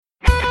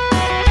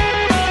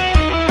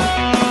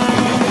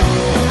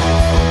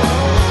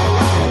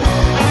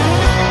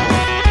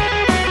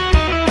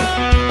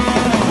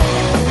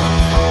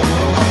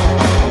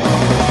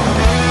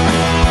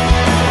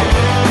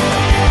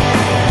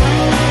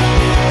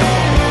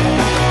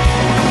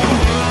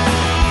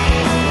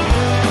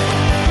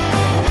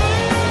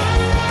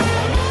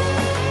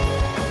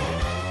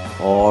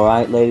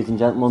right, ladies and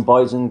gentlemen,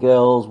 boys and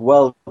girls,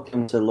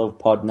 welcome to Love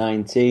Pod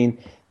 19.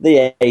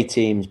 The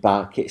A-team's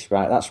back. It's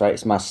right, that's right,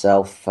 it's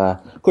myself.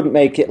 Couldn't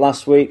make it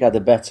last week, had a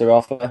better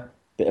offer.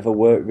 Bit of a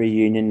work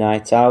reunion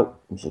night out.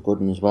 It was a good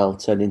one as well,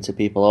 turned into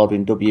people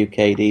ordering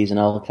WKDs and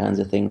all kinds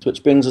of things.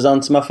 Which brings us on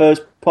to my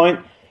first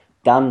point.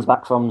 Dan's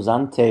back from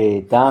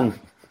Zante. Dan,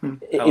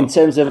 in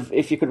terms of,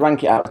 if you could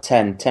rank it out of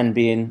 10, 10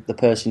 being the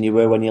person you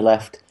were when you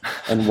left,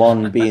 and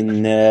 1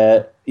 being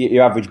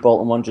your average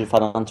Bolton Wanderers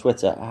fan on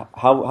Twitter,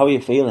 how are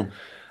you feeling?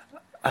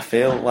 I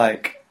feel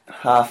like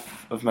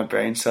half of my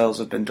brain cells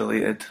have been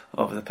deleted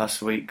over the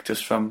past week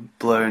just from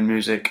blurring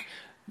music,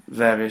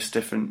 various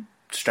different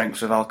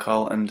strengths of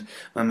alcohol, and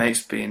my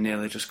mates being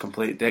nearly just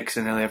complete dicks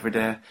nearly every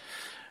day.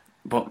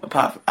 But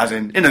apart from, as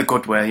in a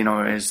good way, you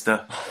know, it is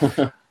the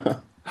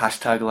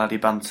hashtag laddie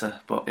banter.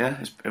 But yeah,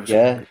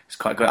 it's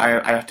quite good.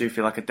 I do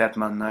feel like a dead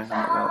man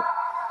now.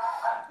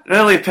 An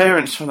early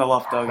appearance from the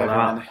Loft Dog,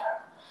 everyone.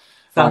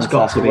 That's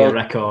got to be a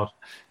record.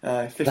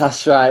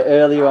 That's right,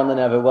 earlier on than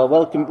ever. Well,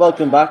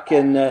 welcome back,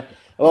 and I'm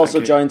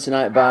also joined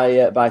tonight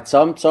by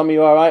Tom. Tom, are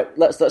you all right?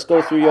 Let's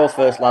go through your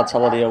first lads'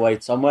 holiday away.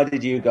 Tom, where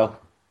did you go?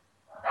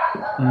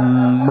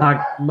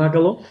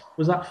 Magaluf,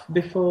 was that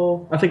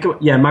before? I think,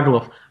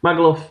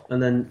 Magaluf,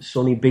 and then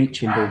Sunny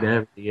Beach in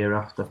Bulgaria the year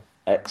after.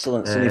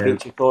 Excellent, Sunny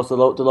Beach, of course, the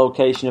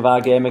location of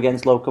our game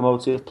against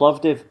Lokomotiv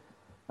Plovdiv.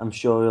 I'm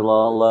sure you'll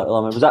all.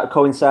 Was that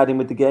coinciding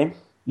with the game?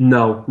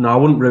 No, I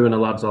wouldn't ruin a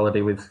lad's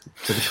holiday to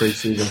the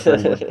pre-season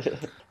friendly.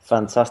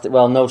 Fantastic.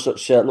 Well, no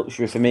such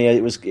luxury for me.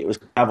 It was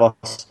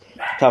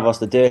Kavos,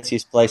 the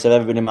dirtiest place I've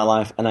ever been in my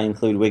life, and I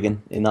include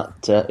Wigan in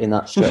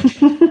that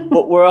stretch.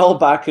 But we're all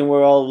back and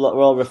we're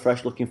all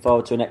refreshed, looking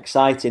forward to an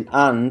exciting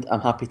and,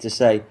 I'm happy to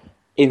say,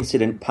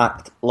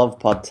 incident-packed Love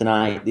Pod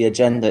tonight. The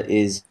agenda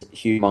is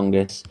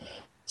humongous,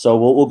 so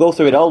we'll go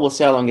through it all. We'll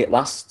see how long it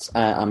lasts.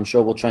 I'm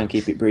sure we'll try and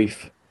keep it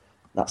brief.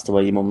 That's the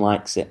way your mum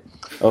likes it.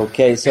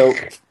 Okay, so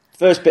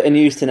first bit of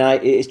news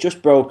tonight. It's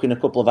just broken a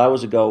couple of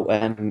hours ago,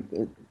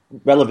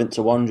 relevant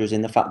to Wanderers,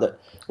 in the fact that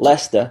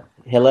Leicester,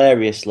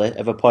 hilariously,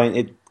 have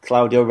appointed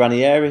Claudio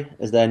Ranieri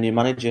as their new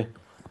manager,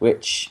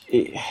 which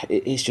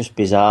is just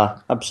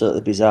bizarre,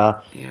 absolutely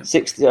bizarre. Yeah.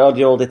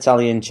 60-odd-year-old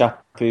Italian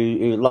chap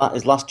who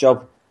his last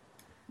job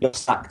got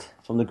sacked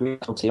from the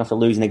Greek team after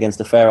losing against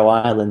the Faroe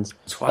Islands.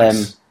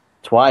 Twice.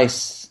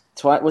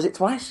 Was it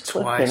twice?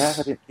 Twice.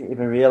 I didn't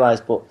even realise,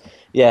 but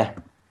yeah.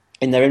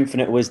 In their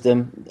infinite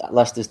wisdom,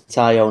 Leicester's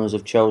tie owners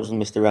have chosen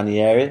Mr.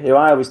 Ranieri, who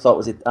I always thought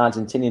was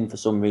Argentinian for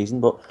some reason,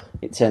 but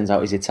it turns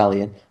out he's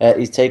Italian.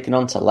 He's taken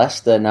on to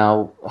Leicester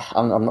now.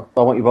 I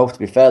want you both to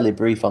be fairly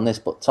brief on this,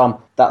 but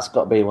Tom, that's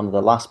got to be one of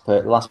the last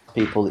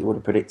people that you would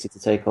have predicted to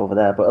take over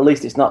there. But at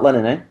least it's not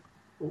Lennon, eh?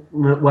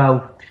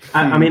 Well,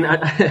 I mean,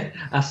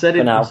 I said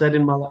in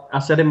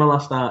my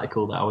last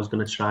article that I was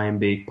going to try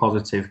and be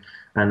positive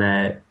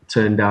and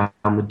turn down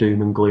the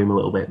doom and gloom a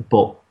little bit.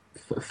 But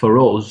for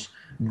us,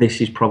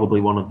 this is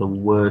probably one of the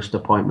worst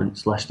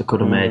appointments Leicester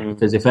could have made,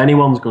 because if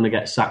anyone's going to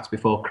get sacked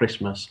before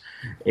Christmas,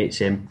 it's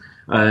him.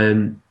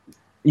 It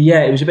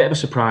was a bit of a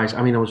surprise.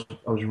 I mean, I was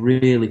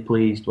really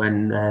pleased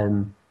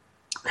when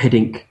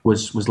Hiddink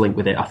was linked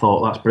with it. I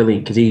thought that's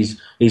brilliant, because he's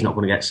not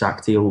going to get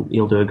sacked. He'll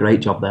do a great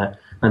job there.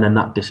 And then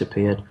that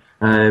disappeared.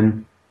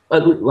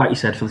 Like you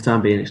said, for the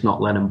time being, it's not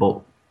Lennon,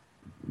 but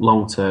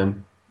long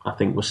term, I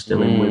think we're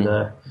still in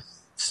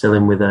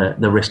with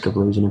the risk of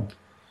losing him.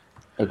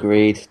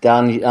 Agreed.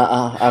 Dan,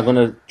 I'm going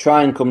to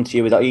try and come to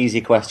you with easy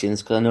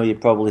questions, because I know you're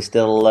probably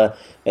still, at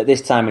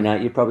this time of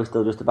night, you're probably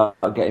still just about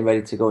getting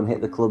ready to go and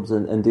hit the clubs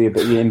and do a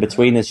bit of in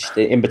between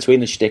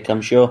the shtick,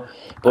 I'm sure.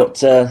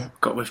 But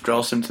got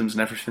withdrawal symptoms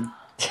and everything.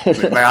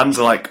 My hands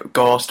are like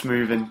ghost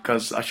moving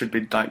because I should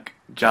be like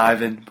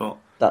jiving, but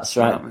that's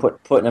right.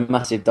 Putting a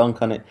massive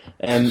donk on it.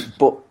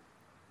 But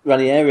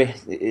Ranieri,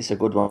 it's a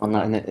good one,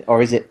 that, isn't it?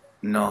 Or is it?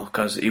 No,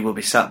 because he will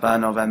be sacked by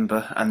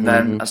November, and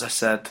then, as I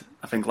said,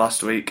 I think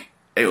last week,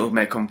 it will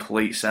make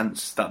complete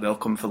sense that they'll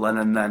come for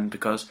Lennon then,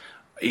 because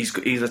he's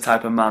the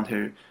type of man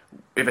who,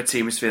 if a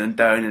team is feeling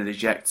down and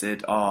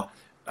dejected or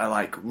are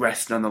like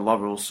resting on the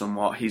laurels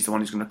somewhat, he's the one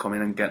who's going to come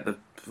in and get the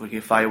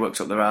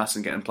fireworks up their arse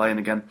and get them playing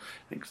again.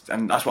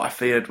 And that's what I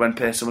feared when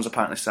Pearson was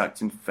apparently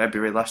sacked in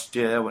February last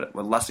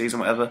season,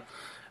 whatever.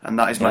 And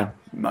that is my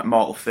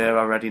mortal fear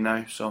already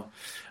now. So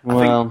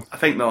I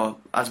think though,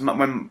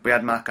 when we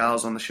had Mark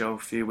Isles on the show a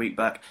few weeks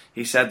back,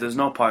 he said there's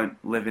no point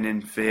living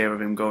in fear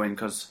of him going,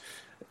 because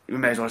we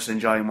may as well just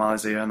enjoy him while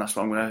he's here, and that's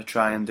what I'm going to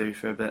try and do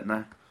for a bit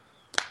now.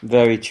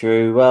 Very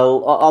true.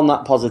 Well, on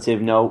that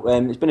positive note,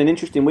 it's been an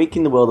interesting week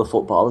in the world of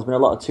football. There's been a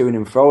lot of toing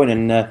and froing,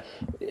 and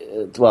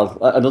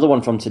another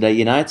one from today.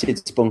 United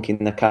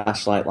spunking the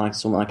cash like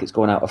something like it's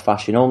going out of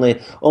fashion. Only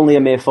a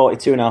mere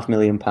 £42.5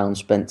 million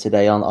spent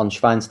today on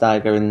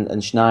Schweinsteiger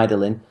and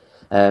Schneiderlin.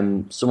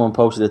 Someone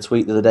posted a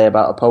tweet the other day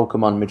about a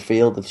Pokemon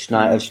midfield of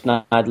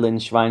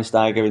Schneiderlin,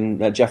 Schweinsteiger,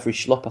 and Jeffrey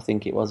Schlupp. I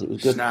think it was. It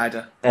was good.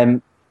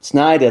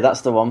 Snyder,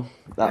 that's the one.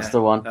 That's the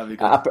one.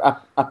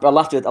 I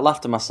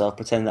laughed at myself,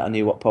 pretending that I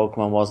knew what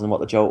Pokemon was and what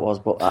the joke was,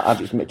 but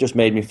it just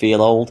made me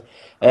feel old.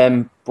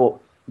 But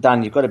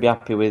Dan, you've got to be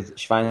happy with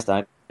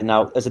Schweinsteiger.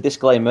 Now, as a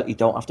disclaimer, you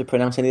don't have to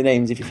pronounce any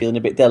names if you're feeling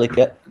a bit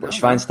delicate, but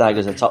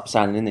Schweinsteiger's a top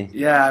signing, isn't he?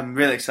 Yeah, I'm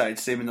really excited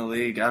to see him in the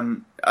league.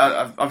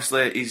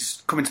 Obviously,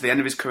 he's coming to the end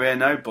of his career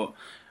now, but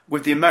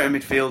with the amount of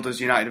midfielders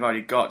United have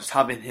already got, just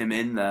having him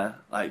in there,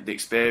 like the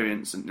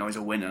experience, and he's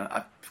a winner.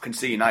 I can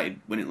see United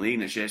winning the league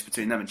next year. It's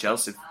between them and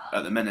Chelsea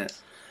at the minute.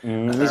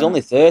 He's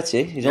only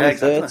 30. He's only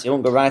 30. I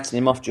won't go writing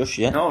him off just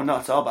yet. No,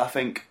 not at all. But I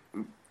think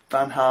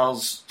Van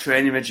Gaal's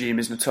training regime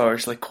is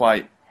notoriously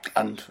quite,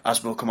 and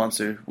as we'll come on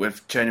to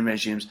with training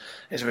regimes,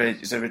 it's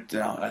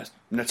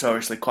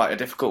notoriously quite a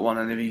difficult one.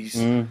 And if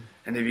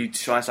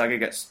Schweinsteiger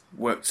gets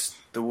worked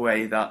the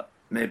way that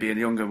maybe a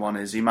younger one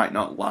is, he might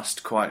not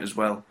last quite as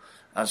well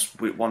as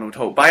one would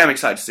hope. But I am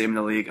excited to see him in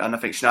the league, and I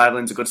think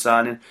Schneiderlin's a good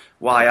signing.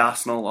 Why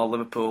Arsenal or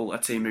Liverpool, a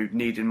team who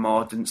needed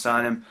more, didn't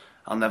sign him,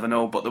 I'll never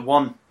know. But the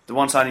one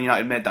signing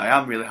United made that I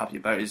am really happy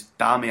about is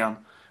Darmian,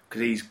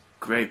 because he's a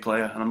great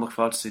player, and I'm looking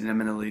forward to seeing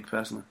him in the league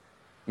personally.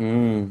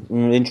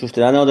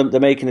 Interesting. I know they're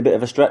making a bit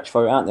of a stretch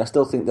for it, aren't they? I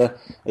still think they're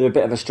a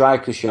bit of a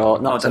striker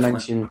short. Not to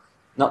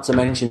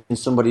mention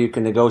somebody who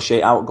can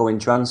negotiate outgoing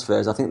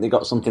transfers. I think they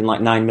got something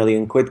like £9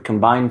 million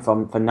combined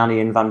for Nani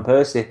and Van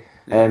Persie,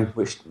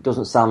 which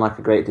doesn't sound like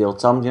a great deal.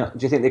 Tom, do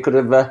you think they could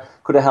have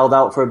held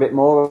out for a bit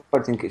more, or do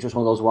you think it's just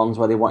one of those ones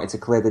where they wanted to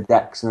clear the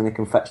decks and then they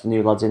can fetch the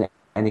new lads in at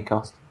any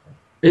cost?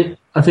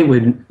 I think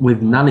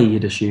with Nani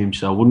you'd assume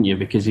so, wouldn't you?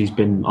 Because he's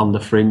been on the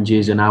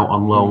fringes and out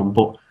on loan.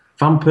 But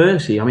Van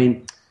Persie, I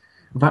mean,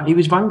 he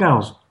was Van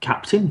Gaal's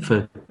captain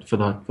for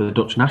the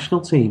Dutch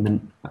national team,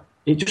 and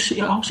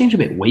it all seems a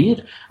bit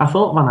weird. I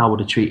thought Van Gaal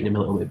would have treated him a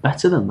little bit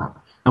better than that.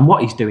 And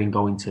what he's doing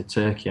going to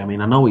Turkey, I mean,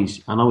 I know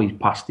he's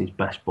past his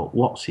best, but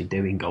what's he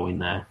doing going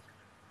there?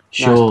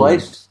 Nice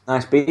place,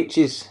 nice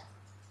beaches.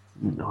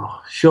 No,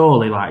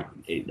 surely, like,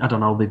 I don't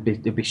know,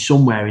 they'd be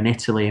somewhere in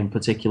Italy in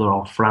particular,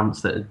 or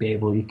France, that would be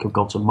able. You could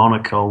go to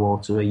Monaco or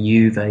to a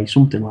Juve,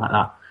 something like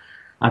that.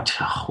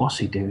 What's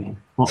he doing?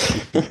 I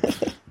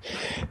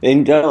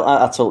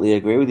totally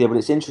agree with you, but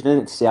it's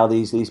interesting to see how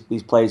these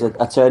players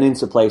are turning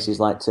to places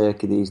like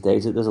Turkey these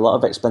days. There's a lot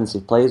of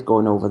expensive players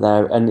going over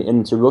there, and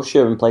into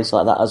Russia and places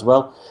like that as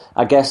well.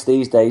 I guess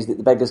these days the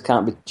beggars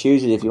can't be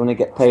choosers. If you want to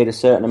get paid a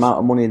certain amount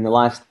of money in the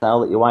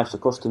lifestyle that your wife's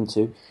accustomed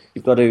to,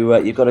 you've got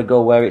to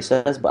go where it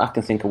says. But I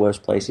can think of worse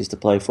places to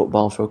play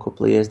football for a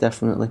couple of years,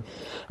 definitely.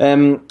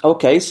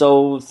 Okay,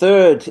 so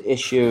third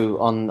issue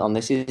on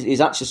this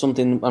is actually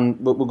something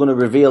we're going to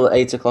reveal at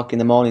 8 o'clock in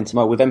the morning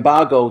tomorrow. We've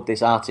embargoed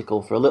this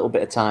article for a little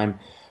bit of time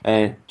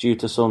due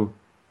to some,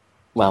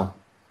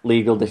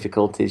 legal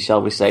difficulties,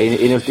 shall we say,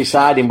 in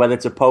deciding whether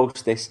to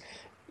post this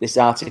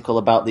article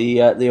about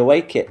the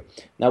away kit.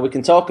 Now, we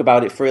can talk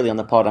about it freely on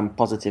the pod, I'm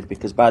positive,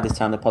 because by the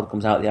time the pod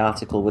comes out, the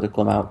article would have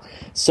come out.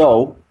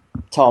 So,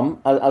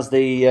 Tom, as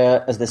the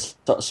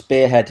sort of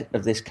spearhead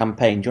of this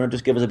campaign, do you want to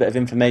just give us a bit of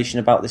information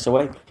about this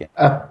away kit?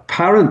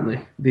 Apparently,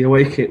 the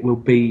away kit will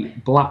be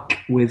black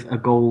with a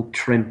gold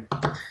trim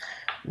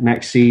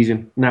next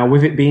season. Now,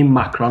 with it being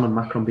Macron and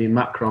Macron being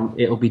Macron,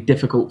 it'll be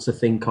difficult to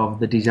think of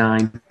the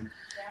design,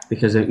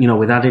 because with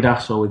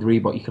Adidas or with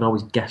Reebok, you can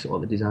always guess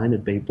what the design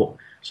would be. But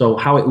so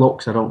how it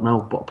looks, I don't know.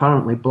 But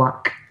apparently,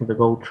 black with a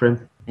gold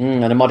trim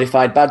and a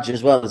modified badge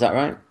as well. Is that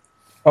right?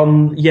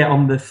 On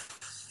the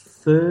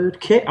third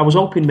kit, I was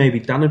hoping maybe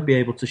Dan would be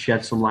able to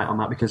shed some light on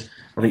that, because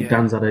I think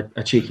Dan's had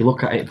a cheeky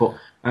look at it. But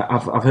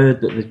I've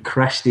heard that the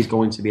crest is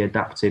going to be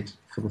adapted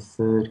for the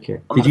third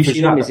kit. Did you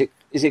see that?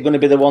 Is it going to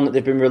be the one that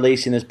they've been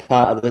releasing as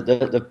part of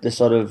the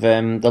sort of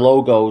the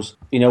logos,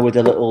 with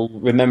the little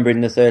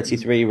remembering the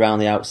 33 around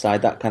the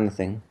outside, that kind of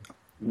thing?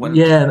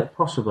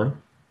 Possibly.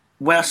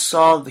 When I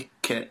saw the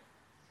kit,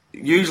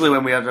 usually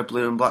when we had a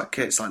blue and black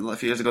kits, like a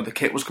few years ago,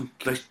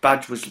 the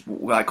badge was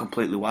like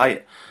completely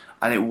white,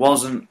 and it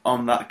wasn't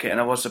on that kit, and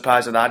I was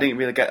surprised at that. I didn't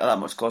really get that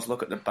much close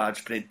look at the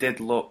badge, but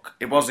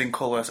it was in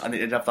colours, and it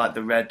did have like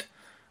the red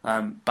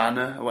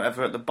banner or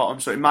whatever at the bottom,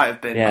 so it might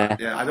have been.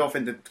 Yeah. I don't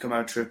think the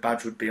commemorative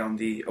badge would be on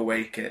the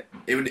away kit.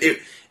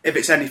 If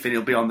it's anything,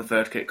 it'll be on the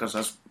third kit, because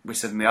as we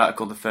said in the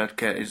article, the third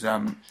kit is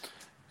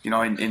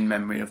in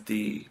memory of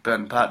the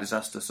Burton Park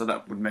disaster, so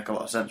that would make a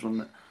lot of sense,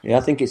 wouldn't it? Yeah,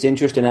 I think it's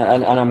interesting,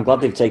 and I'm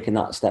glad they've taken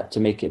that step to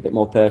make it a bit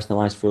more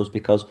personalised for us,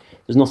 because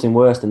there's nothing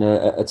worse than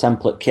a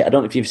template kit. I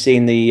don't know if you've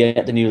seen the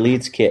new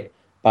Leeds kit,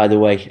 by the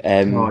way.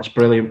 It's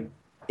brilliant.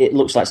 It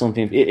looks like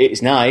something.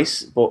 It's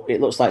nice, but it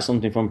looks like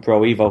something from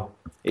Pro Evo.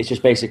 It's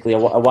just basically a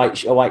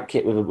white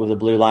kit with a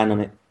blue line on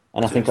it.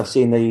 And I think I've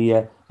seen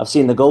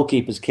the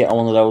goalkeeper's kit on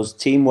one of those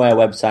teamwear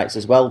websites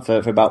as well for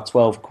about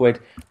 £12,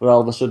 where all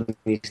of a sudden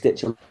you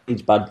stitch a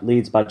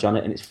Leeds badge on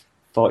it and it's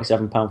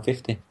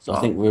 £47.50. So I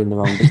think we're in the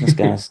wrong business,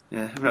 guys.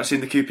 Yeah, I've not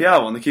seen the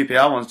QPR one. The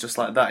QPR one's just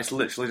like that. It's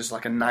literally just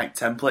like a Nike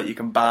template you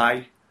can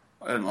buy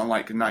on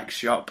like a Nike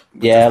shop.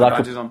 Yeah, like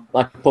a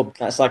pub.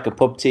 That's like a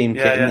pub team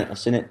kit, isn't it? I've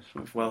seen it.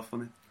 It's well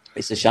funny.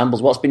 It's a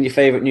shambles. What's been your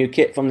favourite new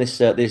kit from this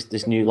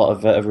new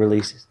lot of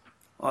releases?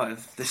 Oh,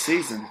 this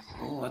season.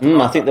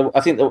 I think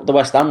the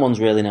West Ham one's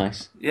really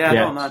nice. Yeah, I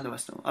don't mind the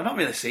West Ham. I've not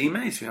really seen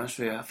many, to be honest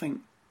with you. I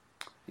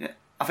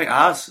think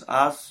ours.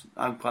 I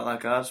quite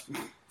like ours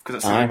because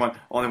it's the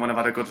only one I've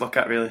had a good look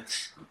at, really.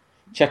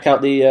 check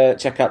out the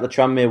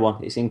Tranmere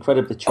one. It's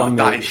incredibly Tranmere.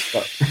 That is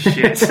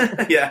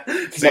shit. Yeah.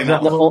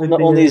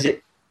 Not only is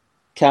it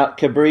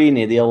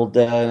Cabrini, the old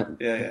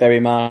Berry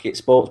Market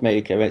sports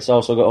maker, it's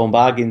also got Home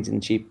Bargains in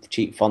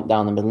cheap font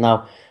down the middle.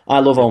 Now, I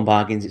love Home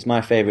Bargains. It's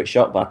my favourite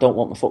shop, but I don't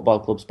want my football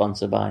club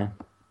sponsored by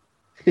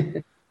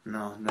him.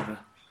 No, never.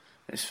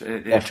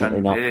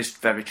 Definitely not. It is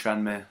very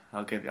Tranmere.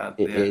 I'll give you that.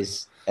 It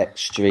is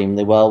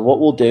extremely well. What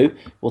we'll do,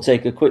 we'll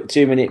take a quick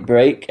 2-minute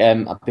break.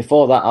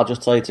 Before that, I'll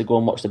just tell you to go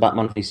and watch the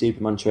Batman v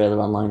Superman trailer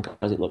online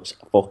because it looks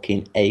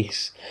fucking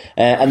ace.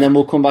 And then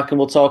we'll come back and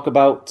we'll talk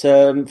about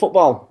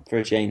football for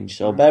a change.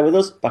 So bear with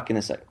us. Back in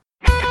a sec.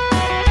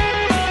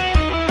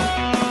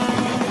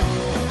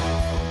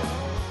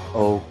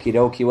 Okie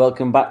dokie,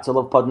 welcome back to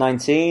Love Pod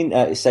 19.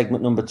 It's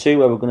segment number 2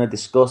 where we're going to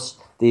discuss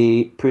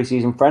the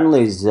pre-season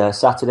friendlies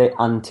Saturday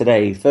and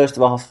today. First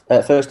of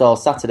all,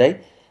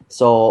 Saturday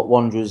saw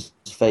Wanderers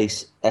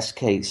face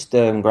SK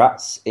Sturm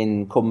Graz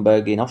in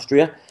Kumberg in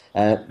Austria.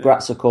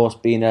 Graz, of course,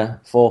 being a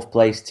 4th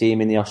place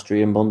team in the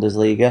Austrian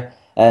Bundesliga,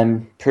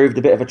 proved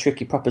a bit of a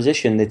tricky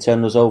proposition. They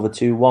turned us over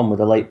 2-1 with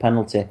a late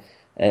penalty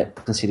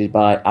conceded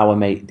by our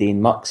mate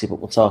Dean Moxey, but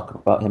we'll talk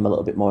about him a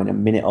little bit more in a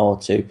minute or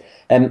two.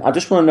 I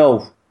just want to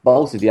know,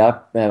 both of you, I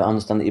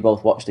understand that you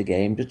both watched the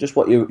game, just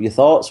what your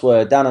thoughts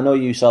were. Dan, I know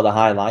you saw the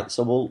highlights,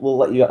 so we'll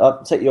let you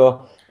take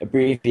your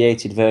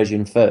abbreviated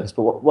version first.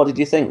 But what did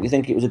you think? Do you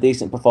think it was a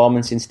decent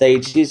performance in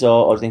stages,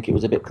 or do you think it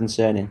was a bit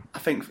concerning? I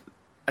think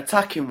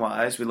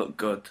attacking-wise, we looked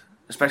good.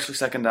 Especially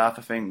second half,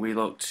 I think we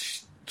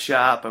looked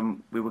sharp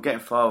and we were getting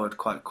forward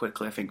quite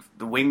quickly. I think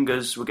the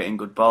wingers were getting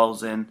good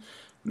balls in.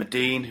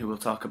 Medine, who we'll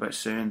talk about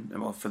soon,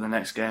 for the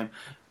next game.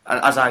 And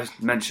as I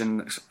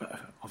mentioned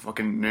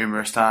fucking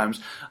numerous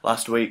times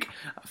last week,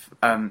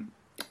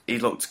 he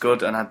looked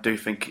good, and I do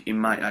think he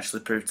might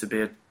actually prove to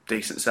be a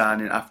decent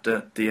signing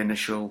after the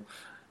initial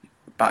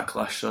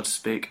backlash, so to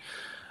speak.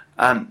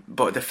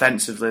 But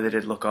defensively, they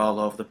did look all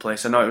over the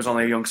place. I know it was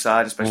only a young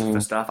side, especially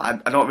first half. I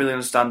don't really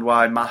understand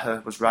why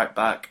Maher was right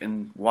back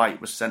and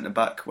White was centre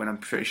back when I'm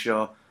pretty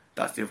sure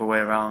that's the other way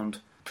around.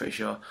 Pretty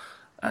sure.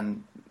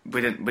 And and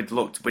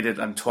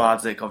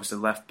Twadzik obviously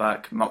left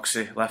back,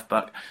 Moxie left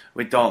back.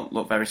 We don't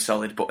look very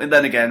solid, but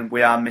then again,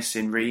 we are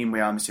missing Ream, we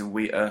are missing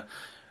Wheater.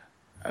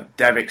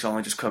 Derek's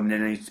only just coming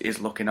in and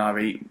he's looking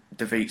alright.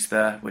 David's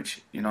there,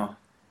 which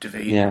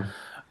David. Yeah.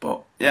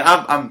 But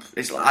yeah, I'm.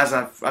 It's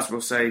as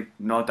we'll say,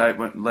 no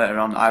doubt later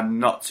on. I'm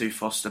not too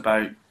fussed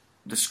about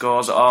the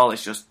scores at all.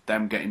 It's just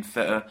them getting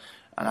fitter,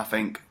 and I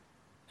think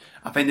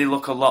they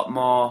look a lot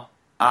more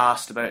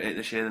arsed about it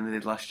this year than they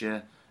did last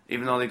year.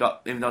 Even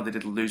though they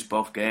did lose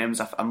both games,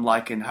 I'm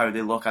liking how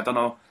they look. I don't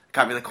know, I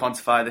can't really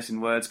quantify this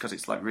in words because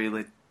it's a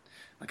really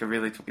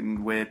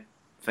fucking weird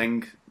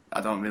thing.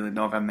 I don't really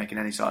know if I'm making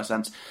any sort of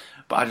sense,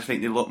 but I just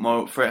think they look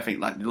more up for it. I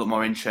think they look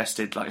more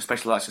interested,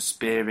 especially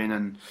Spearing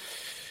and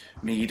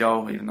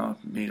Mido, even though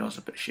Mido's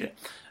a bit shit.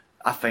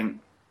 I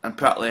think, and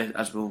Pratley,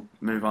 as we'll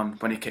move on,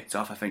 when he kicked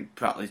off, I think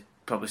Pratley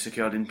probably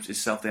secured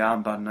himself the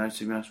armband now,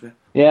 to be honest with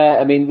you. Yeah,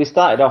 I mean, we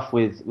started off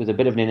with a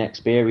bit of an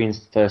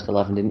inexperienced first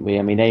 11, didn't we?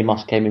 I mean,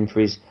 Amos came in for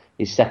his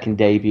second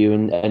debut,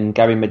 and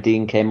Gary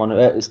Medine came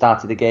on,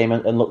 started the game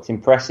and looked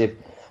impressive.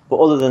 But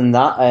other than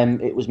that,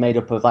 it was made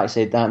up of, like I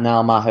said,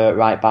 Niall Maher at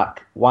right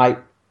back, White,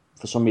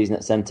 for some reason,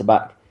 at centre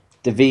back.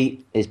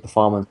 David, his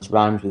performance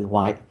rhymes with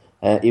White.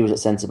 He was at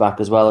centre back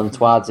as well, and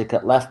Twadzik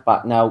at left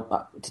back.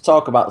 Now, to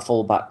talk about the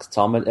full backs,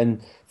 Tom,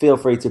 and feel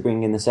free to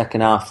bring in the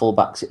second half full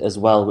backs as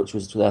well, which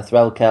was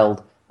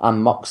Threlkeld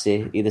and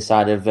Moxie, either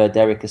side of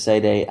Derek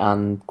Asede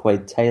and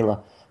Quaid Taylor.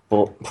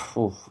 But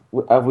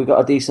have we got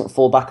a decent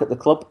full back at the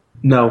club?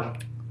 No,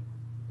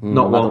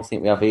 not one. I don't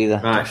think we have either.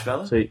 Right.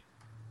 So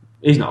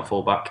he's not a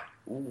full back.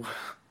 Ooh.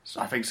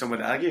 I think some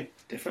would argue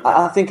differently.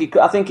 I think he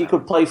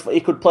could play.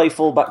 He could play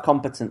fullback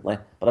competently,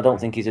 but I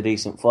don't think he's a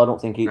decent. I don't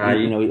think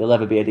he'll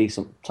ever be a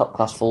decent top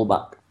class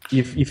fullback.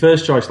 Your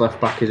first choice left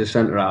back is a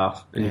centre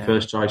half, and your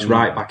first choice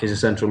right back is a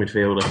central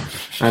midfielder,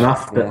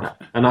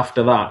 and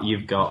after that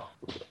you've got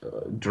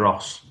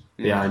Dross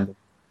behind him.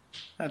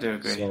 I do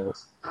agree. So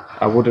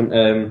I wouldn't.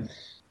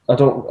 I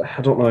don't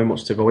know how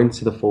much to go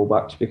into the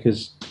fullbacks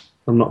because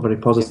I'm not very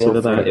positive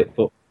about it.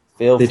 But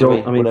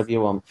whatever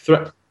you want.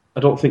 I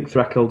don't think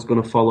Threkeld's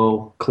going to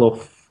follow Clough,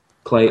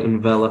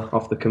 Clayton, Vela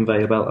off the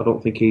conveyor belt. I don't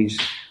think he's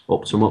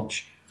up to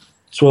much.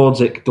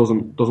 Twadzik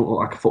doesn't look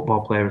like a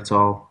football player at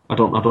all. I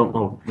don't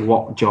know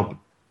what job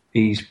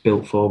he's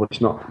built for, but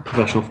he's not a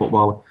professional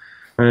footballer.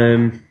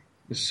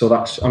 So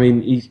that's. I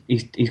mean,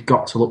 he's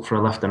got to look for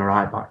a left and a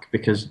right back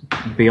because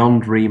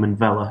beyond Ream and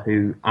Vela,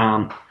 who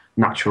aren't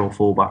natural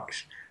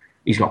fullbacks,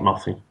 he's got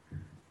nothing,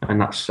 and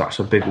that's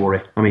a big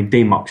worry. I mean,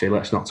 Dean Moxey.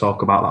 Let's not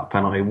talk about that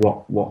penalty.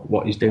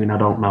 What he's doing, I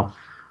don't know.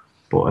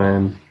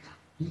 But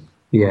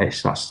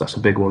that's a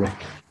big worry.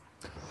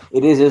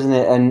 It is, isn't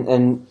it?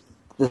 And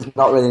there's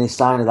not really any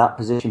sign of that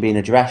position being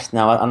addressed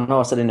now. I know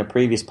I said in a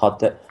previous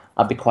pod that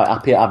I'd be quite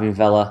happy at having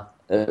Vela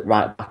at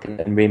right back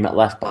and Ream at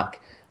left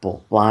back.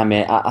 But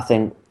blimey, I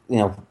think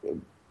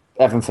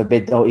heaven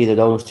forbid either of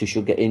those two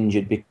should get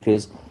injured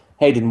because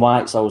Hayden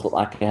White's always looked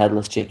like a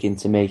headless chicken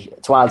to me.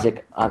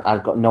 Twazik,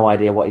 I've got no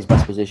idea what his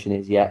best position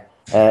is yet.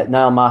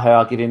 Niall Maher,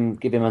 I'll give him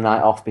a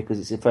night off because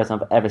it's the first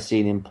time I've ever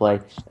seen him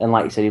play. And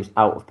like you said, he was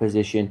out of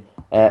position.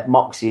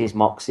 Moxie is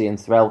Moxie, and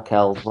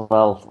Threlkel,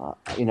 well,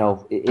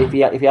 if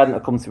he hadn't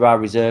have come through our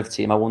reserve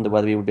team, I wonder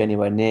whether he would be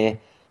anywhere near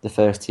the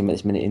first team at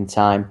this minute in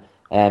time.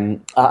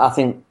 I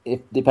think,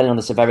 depending on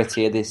the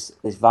severity of this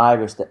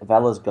virus that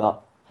Vella's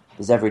got,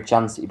 there's every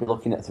chance that you'd be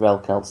looking at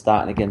Threlkel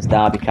starting against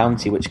Derby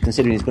County, which,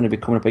 considering he's going to be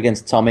coming up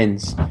against Tom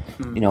Ince,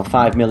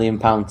 £5 million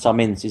Tom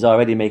Ince, is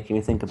already making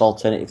me think of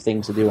alternative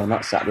things to do on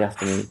that Saturday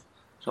afternoon.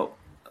 So,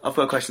 I've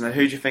got a question there.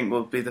 Who do you think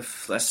will be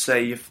let's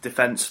say, your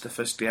defence for the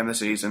first game of the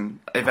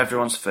season, if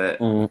everyone's fit,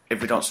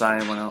 if we don't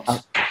sign anyone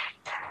else?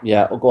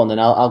 Yeah, well, go on then.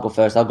 I'll go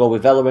first. I'll go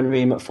with Vella and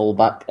Ream at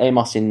full-back,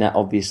 Amos in net,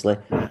 obviously.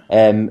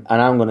 And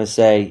I'm going to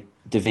say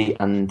DeVete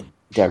and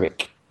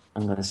Derek.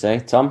 I'm going to say.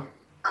 Tom?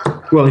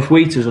 Well, if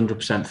Wheater's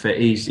 100% fit,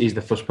 he's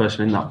the first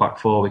person in that back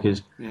four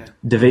because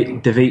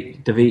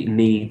DeVete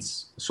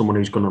needs someone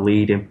who's going to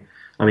lead him.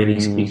 I mean,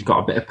 he's got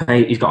a bit of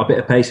pace. He's got a bit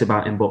of pace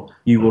about him, but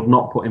you would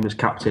not put him as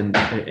captain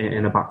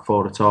in a back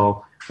four at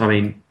all. I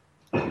mean,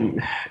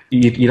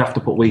 you'd have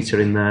to put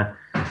Wheater in there.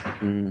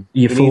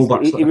 He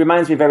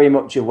reminds me very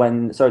much of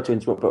when. Sorry to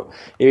interrupt, but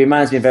he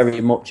reminds me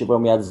very much of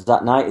when we had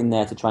Zach Knight in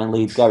there to try and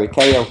lead Gary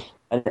Cahill,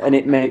 and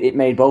it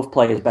made both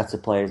players better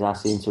players. I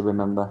seem to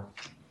remember.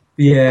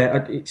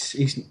 Yeah,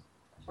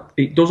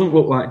 it doesn't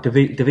look like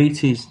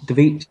DeVite's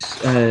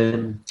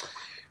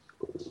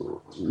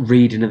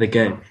reading of the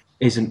game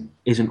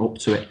isn't up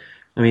to it.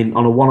 I mean,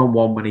 on a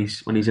one-on-one when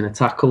he's in a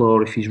tackle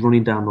or if he's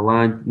running down the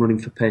line, running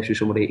for pace with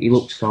somebody, he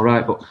looks all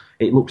right, but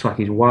it looks like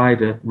his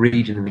wider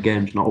reading of the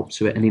game's not up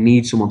to it, and he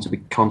needs someone to be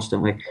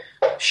constantly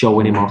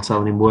showing him or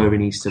telling him where he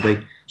needs to be.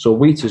 So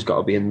Wheater's got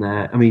to be in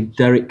there. I mean,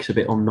 Derek's a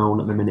bit unknown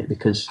at the minute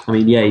because, I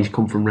mean, yeah, he's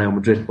come from Real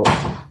Madrid, but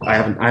I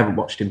haven't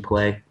watched him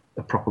play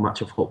a proper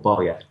match of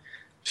football yet.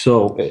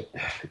 So,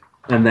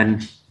 and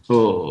then,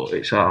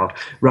 it's hard.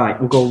 Right,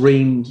 we'll go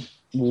Ream,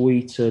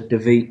 Wheater,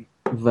 DeVete,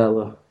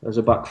 Vella as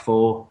a back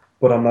four,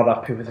 but I'm not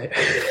happy with it.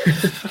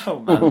 Oh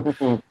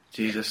man,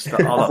 Jesus!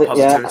 All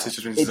that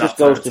positivity it just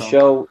goes to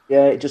show.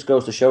 Yeah, it just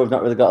goes to show we've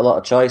not really got a lot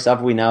of choice,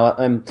 have we now?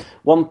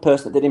 One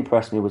person that did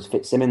impress me was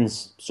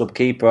Fitzsimmons,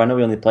 sub-keeper. I know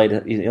he only played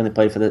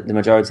for the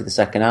majority of the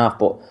second half,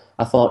 but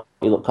I thought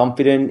he looked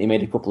confident. He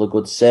made a couple of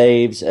good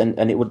saves,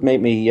 and it would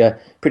make me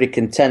pretty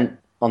content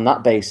on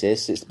that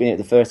basis. It's been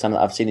the first time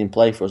that I've seen him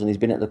play for us, and he's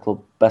been at the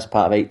club best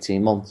part of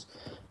 18 months.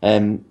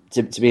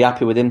 To be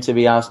happy with him to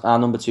be our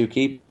number two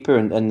keeper,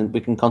 and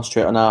we can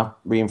concentrate on our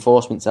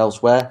reinforcements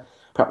elsewhere,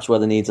 perhaps where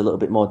the need's a little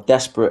bit more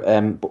desperate.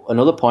 But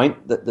another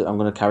point that I'm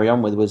going to carry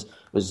on with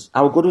was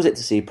how good was it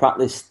to see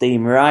Pratley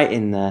steam right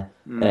in there.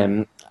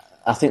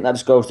 I think that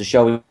just goes to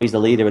show he's the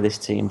leader of this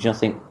team. Do you not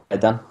think,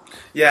 Dan?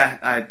 Yeah,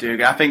 I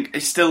do. I think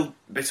it's still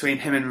between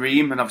him and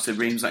Ream, and obviously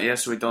Ream's not here,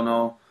 so we don't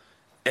know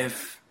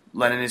if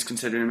Lennon is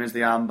considering him as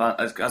the armband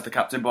as the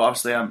captain, but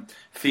obviously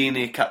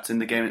Feeney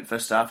captained the game in the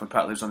first half when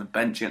Pratley was on the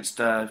bench against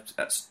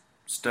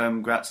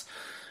Sturm Graz,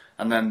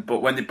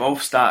 but when they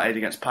both started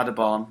against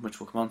Paderborn, which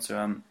we'll come on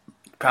to,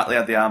 Pratley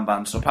had the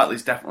armband, so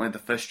Pratley's definitely the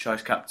first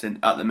choice captain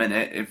at the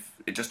minute. If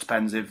it just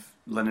depends if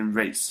Lennon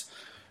rates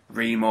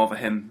Ream over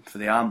him for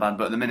the armband,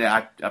 but at the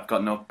minute I've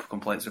got no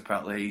complaints with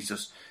Pratley.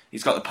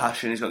 He's got the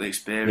passion, he's got the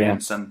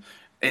experience, and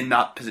in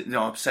that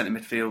centre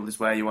midfield is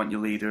where you want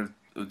your leader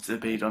to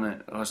be on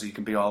it, or so you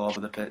can be all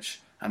over the pitch.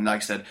 And like I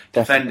said,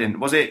 defending,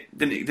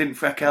 didn't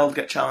Freckeld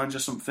get challenged or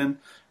something,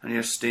 and he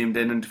just steamed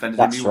in and defended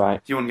him? That's him?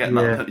 right. You wouldn't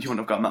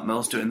have got Matt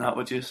Mills doing that,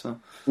 would you? So.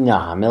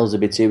 Nah, Mills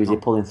would be too busy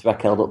pulling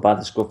Freckeld up by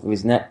the scruff of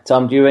his neck.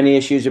 Tom, do you have any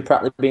issues with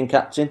Pratley being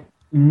captain?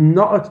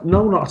 Not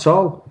at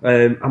all.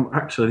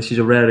 This is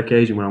a rare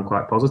occasion when I'm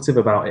quite positive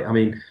about it. I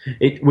mean,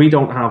 we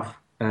don't have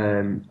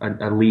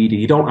a leader.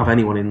 You don't have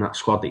anyone in that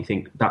squad that you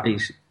think that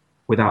is,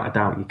 without a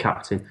doubt, your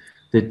captain.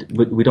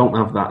 We don't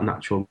have that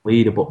natural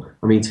leader, but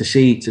I mean, to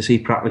see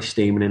Pratley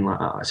steaming in like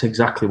that, that's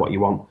exactly what you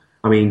want.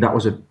 I mean, it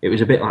was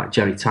a bit like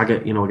Jerry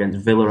Taggart, against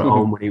Villa at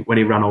home when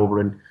he ran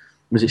over, and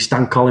was it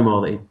Stan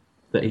Collymore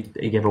that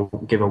he gave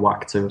a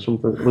whack to or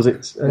something? Was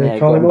it? Yeah, he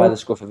got him by the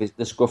scruff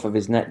of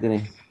his neck, didn't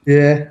he?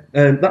 Yeah,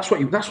 that's what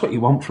you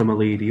want from a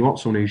leader. You want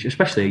someone who's,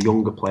 especially a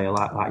younger player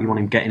like that. You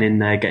want him getting in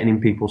there, getting in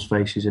people's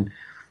faces, and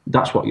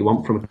that's what you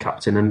want from a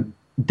captain. And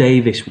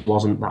Davis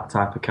wasn't that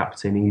type of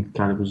captain. He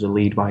kind of was a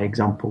lead by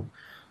example.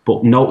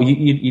 But no,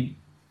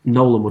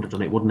 Nolan would have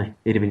done it, wouldn't he?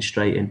 He'd have been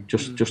straight in,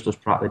 just as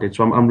Pratley did.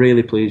 So I'm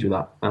really pleased with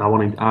that, and I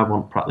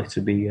want Pratley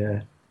to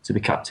be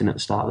captain at the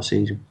start of the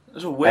season.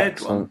 There's a weird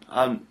one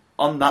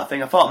on that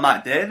thing. I thought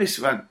Matt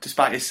Davis,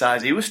 despite his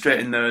size, he was straight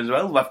in there as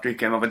well after he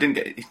came off.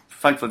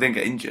 Thankfully didn't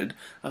get injured.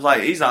 I was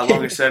like, he's our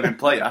longest serving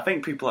player. I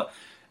think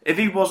if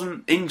he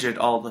wasn't injured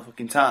all the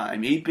fucking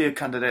time, he'd be a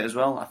candidate as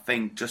well. I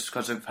think just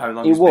because of how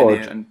long he's been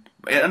here. And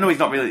I know he's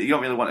not really. You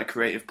don't really want a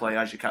creative player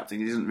as your captain.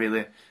 He isn't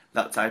really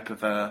that type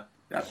of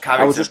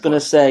I was just going to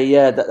say,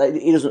 that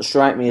he doesn't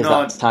strike me as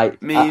that type.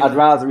 I'd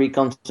rather he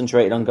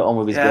concentrated on getting on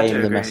with his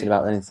game than messing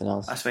about anything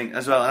else. I think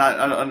as well,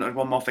 and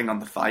one more thing on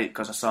the fight,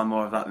 because I saw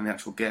more of that in the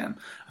actual game.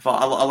 I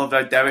thought I love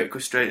how Derek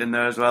was straight in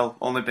there as well.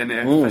 Only been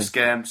here first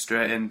game,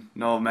 straight in,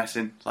 no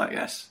messing. Like,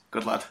 yes,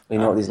 good lad. You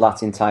know what these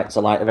Latin types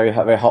are like? They're very,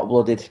 very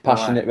hot-blooded,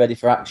 passionate, ready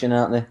for action,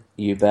 aren't they?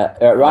 You bet.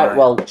 Right,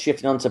 well,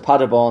 shifting on to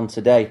Paderborn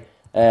today.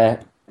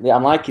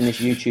 I'm liking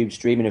this YouTube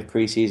streaming of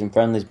pre-season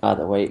friendlies, by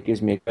the way. It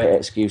gives me a great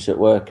excuse at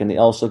work, and it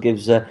also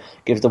gives the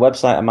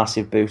website a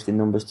massive boost in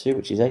numbers too,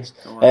 which is ace.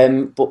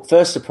 But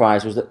first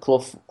surprise was that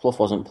Clough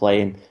wasn't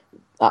playing.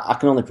 I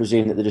can only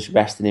presume that they're just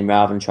resting him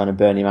rather than trying to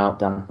burn him out,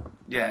 Dan.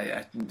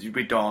 Yeah,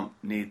 we don't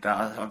need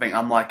that. I think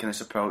I'm liking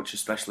this approach,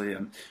 especially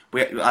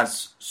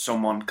as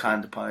someone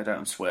kind of pointed out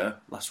on Twitter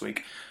last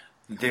week.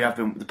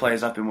 The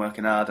players have been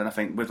working hard, and I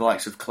think with the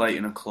likes of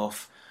Clayton and Clough,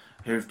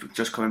 who've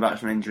just coming back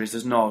from injuries,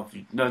 there's no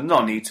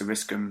need to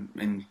risk them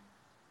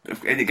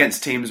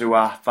against teams who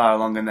are far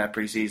along in their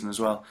pre-season as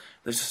well.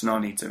 There's just no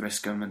need to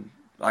risk them. And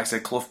like I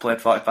said, Clough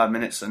played 45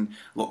 minutes and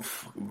looked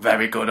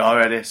very good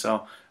already.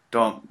 So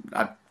don't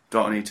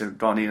need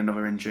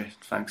another injury.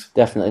 Thanks.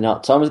 Definitely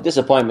not. Tom, it was a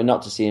disappointment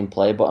not to see him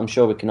play, but I'm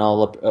sure we can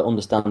all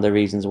understand the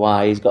reasons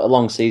why. He's got a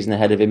long season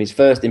ahead of him. He's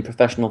first in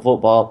professional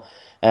football.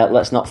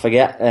 Let's not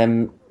forget,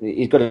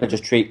 he's got to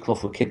just treat Clough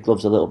with kid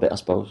gloves a little bit, I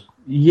suppose.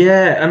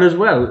 Yeah, and as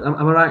well, am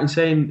I right in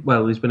saying,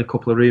 well, there's been a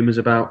couple of rumours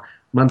about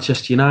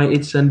Manchester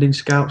United sending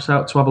scouts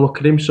out to have a look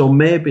at him, so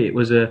maybe it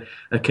was a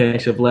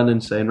case of Lennon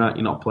saying, right,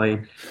 you're not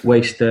playing,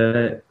 waste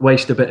a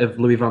bit of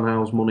Louis van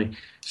Gaal's money,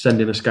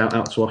 sending a scout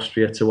out to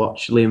Austria to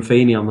watch Liam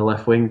Feeney on the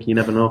left wing, you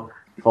never know.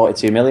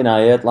 42 million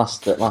I heard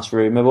last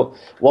rumour, but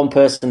one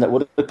person that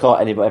would have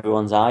caught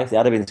everyone's eye if they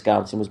had been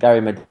scouting was Gary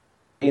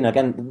Medina.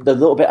 Again, the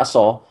little bit I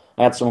saw,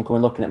 I had someone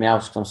coming looking at my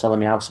house because I'm selling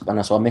my house,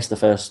 and so I missed the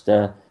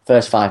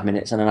first 5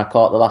 minutes, and then I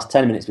caught the last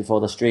 10 minutes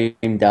before the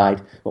stream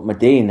died. But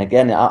Medine,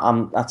 again,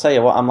 I tell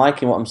you what, I'm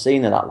liking what I'm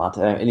seeing of that lad,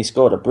 and he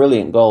scored a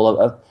brilliant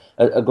goal,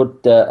 a good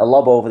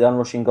lob over the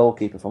onrushing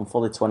goalkeeper from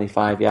fully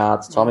 25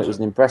 yards. Tom, it was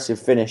an impressive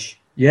finish.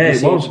 Yeah,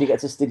 it was. Did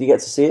you get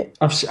to see it?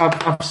 I've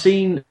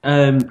seen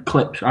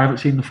clips. I haven't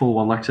seen the full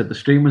one. Like I said, the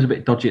stream was a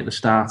bit dodgy at the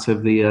start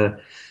of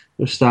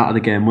the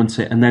game,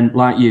 wasn't it? And then,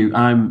 like you,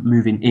 I'm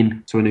moving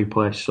in to a new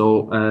place,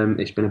 so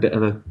it's been a bit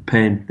of a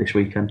pain this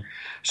weekend.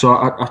 So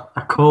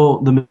I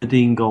caught the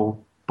Medine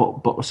goal,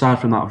 but aside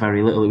from that,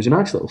 very little. It was a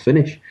nice little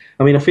finish.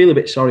 I mean, I feel a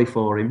bit sorry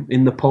for him.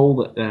 In the poll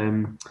that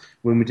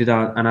when we did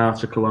an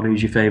article on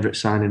who's your favourite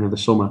signing of the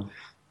summer,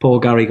 Paul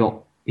Gary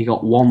got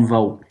 1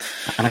 vote,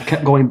 and I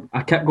kept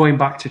going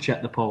back to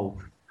check the poll,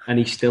 and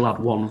he still had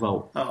 1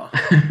 vote. Oh.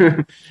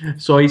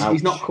 So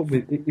he's not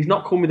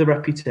come with a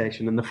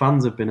reputation, and the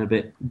fans have been a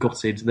bit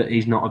gutted that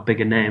he's not a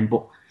bigger name.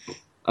 But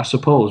I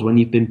suppose when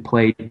you've been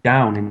played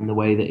down in the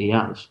way that he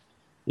has,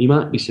 he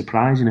might be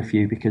surprising a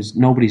few because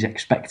nobody's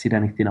expected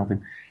anything of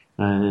him.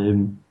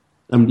 And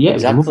yeah,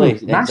 exactly.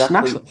 Nice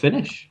little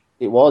finish.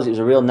 It was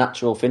a real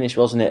natural finish,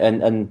 wasn't it?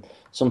 And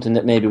something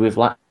that maybe we've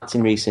lacked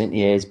in recent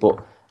years,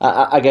 but.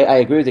 I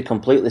agree with you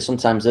completely.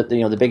 Sometimes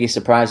the biggest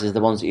surprises are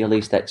the ones that you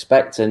least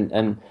expect,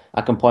 and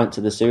I can point to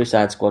the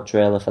Suicide Squad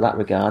trailer for that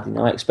regard.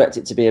 I expect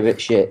it to be a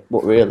bit shit,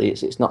 but really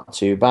it's not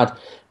too bad.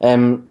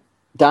 Dan,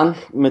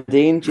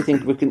 Medine, do you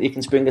think he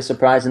can spring a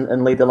surprise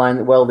and lead the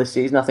line well this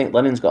season? I think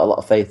Lennon's got a lot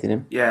of faith in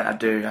him. Yeah, I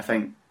do. I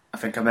think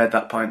I made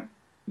that point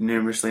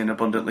numerously and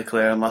abundantly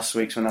clear in last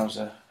week's when I was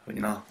a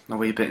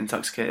wee bit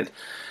intoxicated.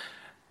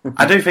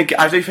 I do think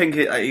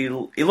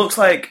he looks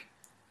like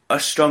a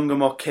stronger,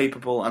 more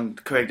capable,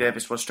 and Craig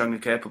Davis was stronger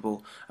and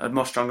capable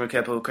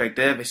Craig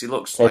Davis. He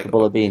looks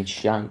capable of being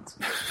shite.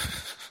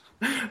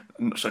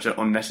 Such an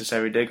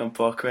unnecessary dig on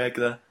poor Craig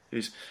there.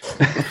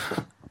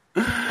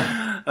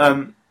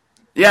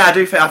 Yeah,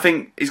 I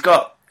think he's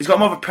got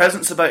more of a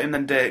presence about him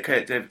than Davis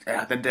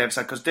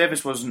had, because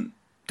Davis was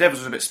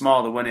a bit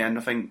smaller, wasn't he? And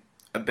I think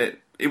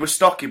he was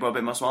stocky but a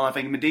bit more small. I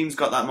think Medine's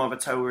got that more of a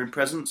towering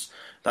presence.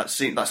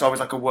 That's always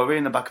like a worry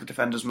in the back of a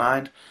defender's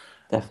mind.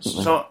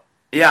 Definitely. So.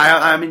 Yeah,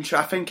 I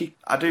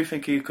do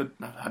think he could.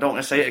 I don't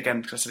want to say it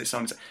again because I said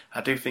it so.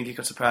 I do think he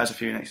could surprise a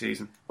few next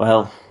season.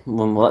 Well,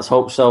 let's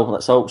hope so.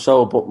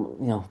 But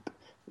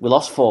we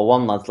lost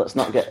 4-1, lads. Let's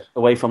not get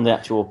away from the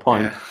actual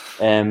point.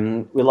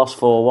 Yeah. We lost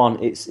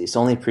 4-1. It's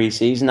only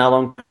pre-season. How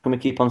long can we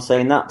keep on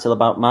saying that? Till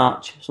about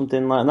March,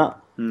 something like that.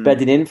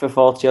 Bedding in for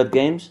 40-odd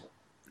games.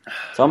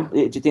 Tom,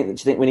 do you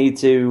think we need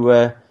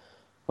to?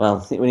 I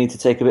think we need to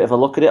take a bit of a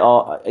look at it,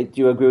 or do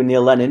you agree with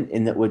Neil Lennon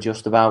in that we're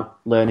just about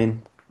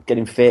learning,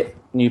 getting fit,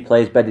 new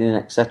players bedding in,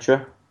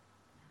 etc.?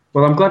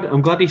 Well, I'm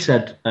glad he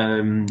said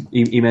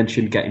he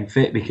mentioned getting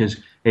fit, because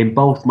in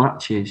both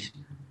matches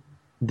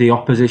the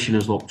opposition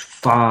has looked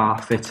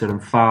far fitter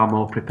and far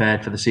more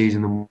prepared for the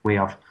season than we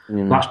have.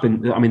 That's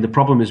been. I mean, the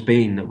problem has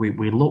been that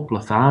we look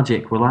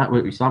lethargic. It's like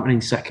we're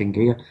in second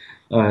gear.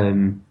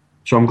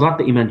 So I'm glad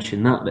that he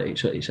mentioned that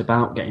it's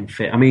about getting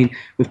fit. I mean,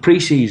 with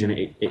pre-season,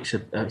 it's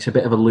a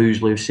bit of a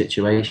lose-lose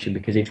situation,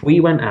 because if we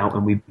went out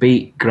and we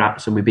beat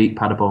Graz and we beat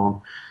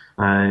Paderborn,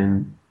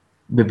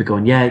 we'd be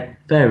going, yeah,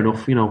 fair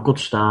enough, good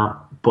start,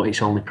 but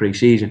it's only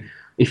pre-season.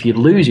 If you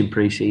lose in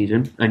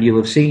pre-season, and you'll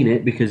have seen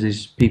it because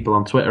there's people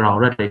on Twitter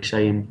already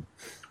saying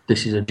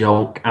this is a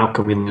joke. How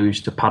can we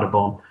lose to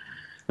Paderborn?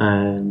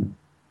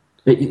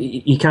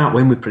 You can't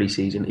win with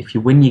pre-season. If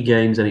you win your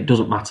games, then it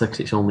doesn't matter because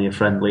it's only a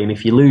friendly. And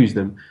if you lose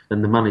them,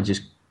 then the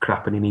manager's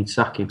crap and he needs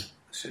sacking.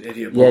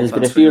 Yeah, there's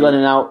been a few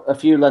Lennon out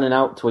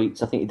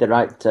tweets. I think you did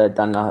right,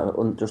 Dan.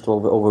 Just to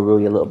overrule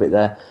you a little bit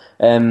there.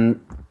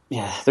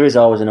 Yeah, there is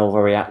always an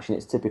overreaction.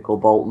 It's typical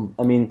Bolton.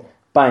 I mean,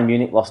 Bayern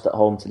Munich lost at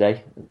home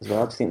today as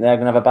well. Do you think they're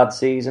going to have a bad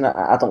season?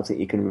 I don't think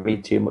you can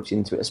read too much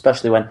into it,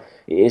 especially when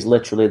it is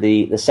literally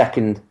the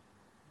second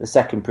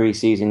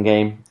pre-season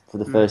game for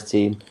the first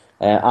team.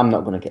 I'm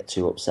not going to get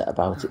too upset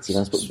about it, to be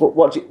honest. But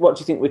what do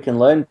you think we can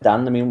learn,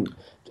 Dan? I mean,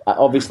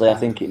 obviously, I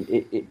think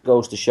it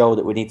goes to show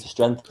that we need to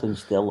strengthen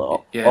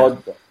still,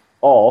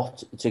 or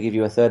to give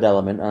you a third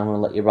element, and I'm going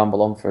to let you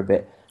ramble on for a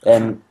bit.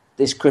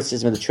 This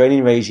criticism of the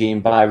training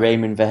regime by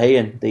Raymond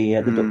Verheyen,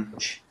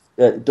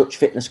 the Dutch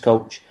fitness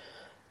coach,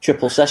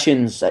 triple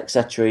sessions,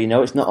 etc. You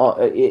know, it's not.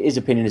 His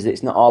opinion is that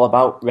it's not all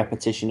about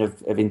repetition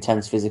of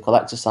intense physical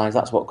exercise.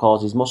 That's what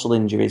causes muscle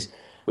injuries,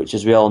 which,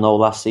 as we all know,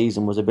 last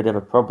season was a bit of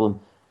a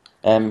problem.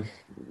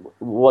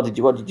 What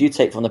did you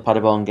take from the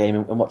Paderborn game,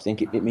 and what do you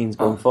think it means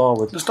going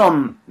forward? Just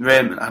on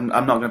Raymond,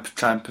 I'm not going to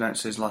try and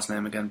pronounce his last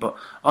name again, but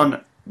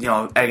on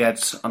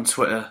Eggheads on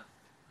Twitter,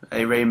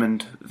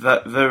 Raymond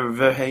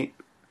Verheyen.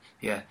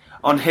 Yeah,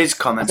 on his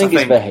comments, I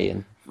think it's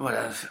Verheyen.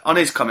 On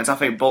his comments, I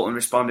think Bolton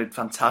responded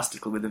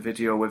fantastically with the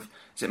video with,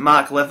 is it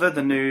Mark Lever,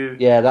 the new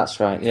that's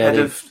right. head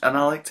of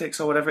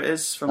analytics or whatever it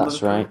is from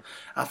Liverpool. Right.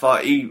 I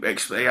thought he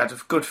had a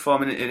good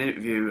 4-minute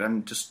interview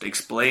and just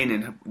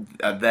explaining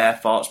their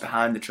thoughts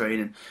behind the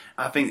training.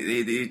 I think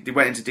they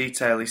went into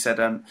detail. He said,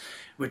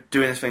 we're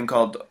doing this thing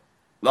called,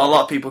 a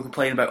lot of people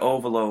complain about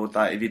overload,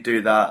 like if you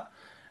do that,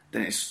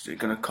 then it's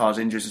going to cause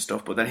injuries and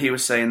stuff. But then he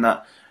was saying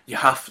that you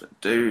have to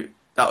do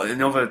that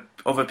in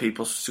other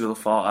people's school of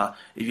thought.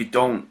 If you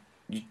don't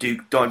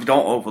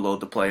overload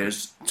the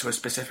players to a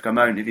specific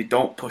amount, if you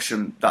don't push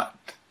them that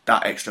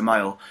extra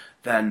mile,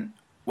 then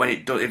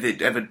if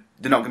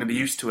they're not going to be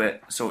used to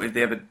it. So if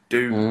they ever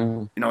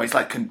do, it's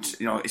like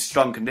it's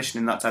strong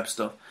conditioning, that type of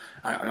stuff.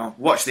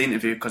 Watch the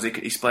interview because he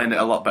explained it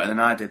a lot better than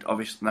I did,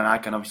 obviously.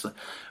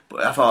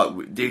 But I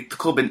thought the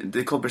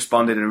club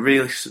responded in a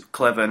really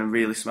clever and a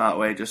really smart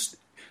way. Just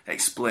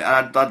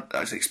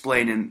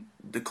explaining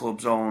the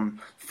club's own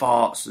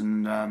thoughts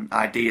and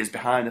ideas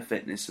behind the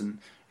fitness and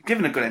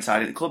giving a good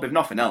insight at the club. If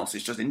nothing else,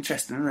 it's just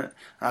interesting, isn't it?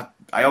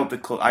 I hope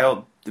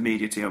the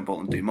media team at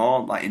Bolton do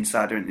more like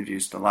insider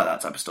interviews, stuff like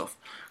that type of stuff.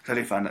 Because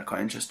I do find that quite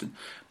interesting.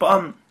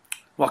 But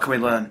what can we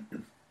learn?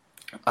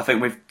 I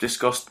think we've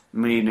discussed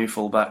we need new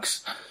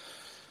fullbacks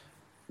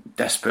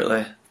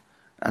desperately.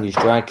 And new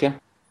striker.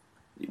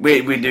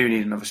 We do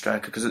need another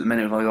striker because at the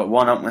minute we've only got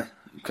one, haven't we?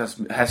 Because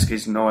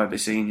Heskey's nowhere to be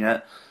seen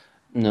yet.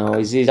 No,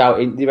 he's out.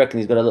 Do you reckon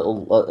he's got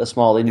a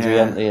small injury?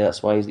 Yeah. Hasn't he?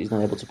 That's why he's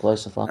not able to play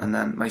so far. And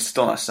then he's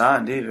still not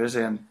signed either, is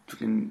he? And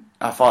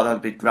I thought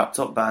that'd be wrapped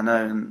up by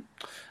now. And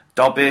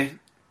Dobby,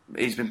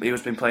 he's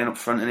been playing up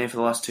front in here for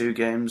the last 2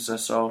 games or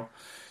so.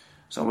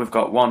 So we've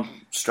got one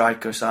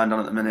striker signed on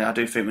at the minute. I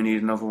do think we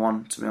need another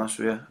one, to be honest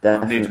with you.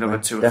 Definitely, we need another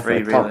 2 or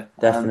 3, really.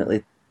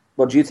 Definitely.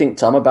 What do you think,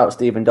 Tom, about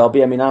Stephen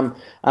Dobby? I mean,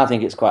 I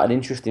think it's quite an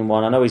interesting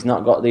one. I know he's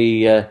not got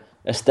a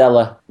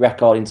stellar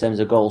record in terms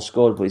of goals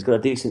scored, but he's got a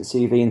decent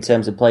CV in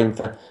terms of playing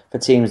for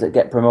teams that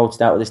get promoted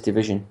out of this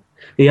division.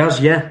 He has.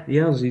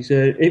 He's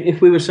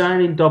if we were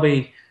signing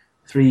Dobby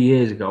 3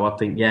 years ago, I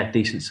think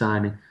decent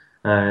signing.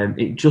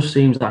 It just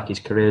seems like his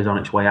career's on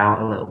its way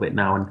out a little bit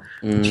now,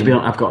 and to be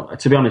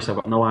honest, I've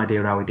got no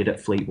idea how he did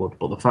at Fleetwood.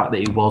 But the fact that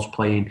he was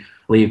playing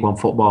League One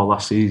football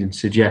last season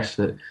suggests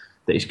that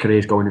his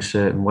career's going a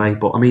certain way.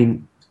 But I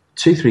mean,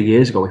 2-3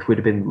 years ago, if we'd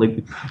have been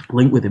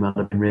linked with him, I'd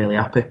have been really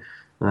happy.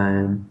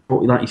 But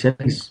like you said,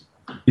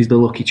 he's the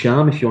lucky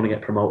charm if you want to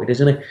get promoted,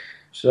 isn't he?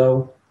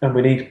 So, and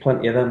we need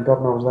plenty of them.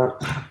 God knows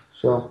that.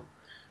 So,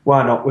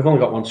 why not? We've only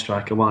got one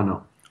striker. Why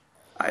not?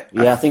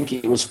 I think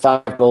it was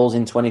 5 goals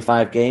in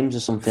 25 games or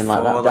something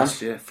like that. 4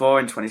 last year, 4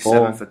 in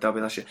 27 for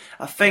Dobby last year.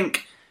 I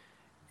think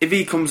if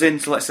he comes in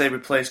to, let's say,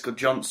 replace Good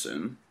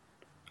Johnson,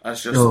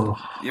 that's just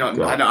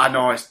I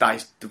know it's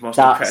the most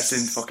depressing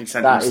fucking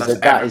sentence that's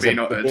ever been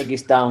uttered. The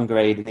biggest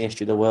downgrade in the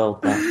history of the world.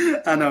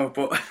 I know,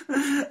 but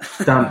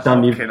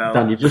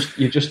Dan,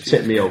 you just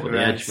tipped me over the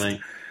edge, mate.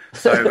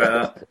 Sorry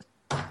about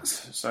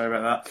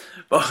that.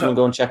 But someone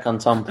go and check on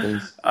Tom,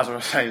 please. As I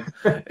was saying,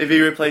 if he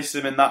replaces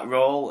him in that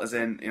role, as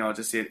in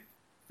just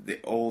the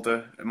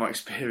older and more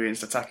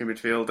experienced attacking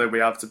midfielder we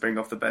have to bring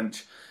off the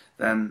bench,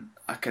 then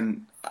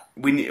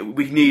we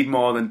need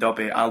more than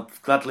Dobby. I'll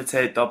gladly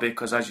take Dobby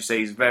because, as you say,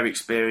 he's very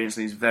experienced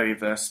and he's very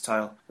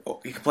versatile.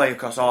 He can play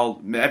across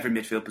every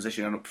midfield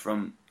position and up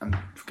front. And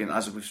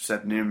as we've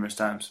said numerous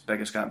times,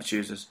 beggars can't be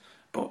choosers.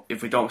 But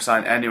if we don't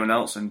sign anyone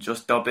else and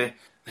just Dobby,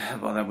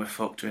 well, then we're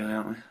fucked, really,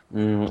 aren't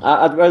we?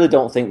 I really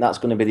don't think that's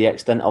going to be the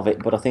extent of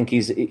it. But I think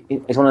he's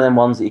one of them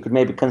ones that you could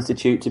maybe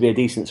constitute to be a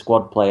decent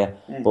squad player.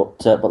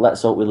 But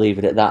let's hope we leave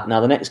it at that. Now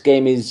the next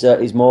game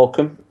is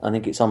Morecambe. I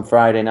think it's on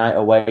Friday night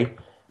away.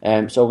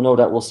 So no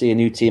doubt we'll see a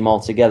new team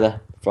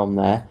altogether from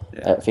there.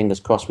 Yeah. Fingers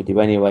crossed we do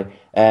anyway.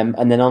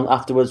 And then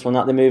afterwards from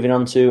that, they're moving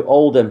on to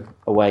Oldham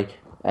away,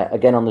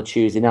 again on the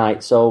Tuesday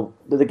night. So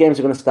the games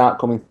are going to start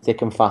coming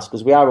thick and fast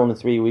because we are only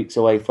 3 weeks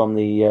away from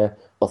the,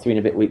 3 and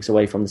a bit weeks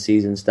away from the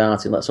season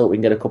starting. Let's hope we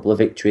can get a couple of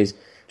victories.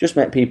 Just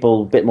make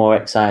people a bit more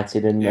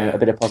excited and a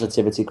bit of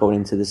positivity going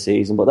into the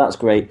season. But that's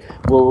great.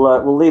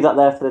 We'll leave that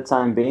there for the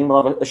time being.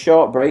 We'll have a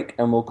short break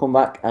and we'll come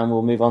back and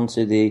we'll move on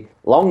to the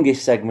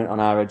longest segment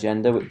on our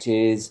agenda, which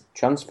is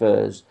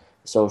transfers.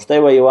 So stay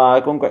where you are.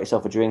 Go and get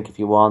yourself a drink if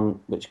you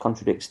want, which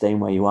contradicts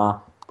staying where you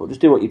are. But just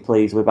do what you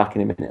please. We're back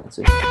in a minute or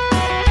two.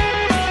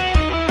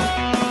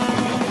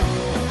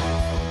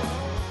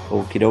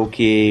 Okie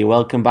dokie.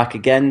 Welcome back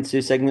again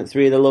to segment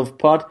 3 of the Love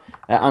Pod.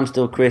 I'm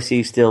still Chris,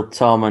 he's still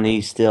Tom, and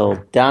he's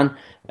still Dan.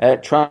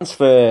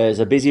 Transfers,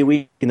 a busy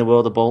week in the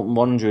world of Bolton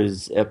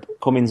Wanderers.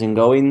 Comings and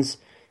goings,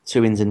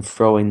 to-ins and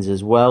throw-ins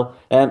as well.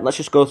 Let's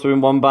just go through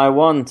them one by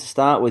one. To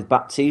start with,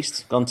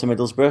 Baptiste, gone to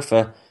Middlesbrough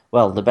for,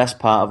 the best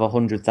part of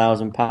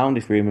 £100,000,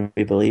 if we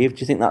may believe.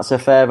 Do you think that's a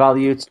fair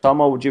value, Tom,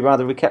 or would you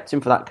rather we kept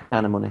him for that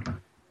kind of money?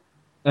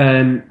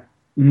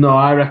 No,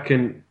 I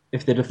reckon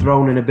if they'd have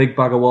thrown in a big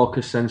bag of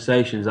Walker's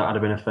Sensations, that would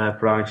have been a fair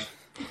price.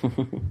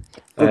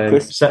 Good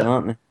Christian,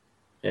 aren't they?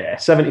 Yeah,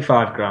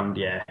 75 grand.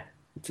 Yeah,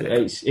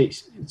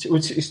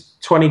 it's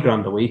 20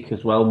 grand a week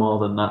as well. More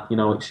than that,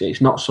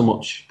 it's not so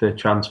much the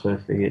transfer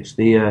fee; it's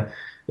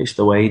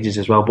the wages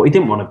as well. But he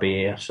didn't want to be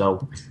here,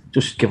 so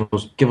just give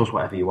us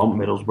whatever you want,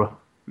 Middlesbrough,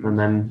 and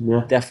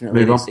then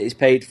definitely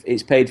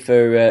it's paid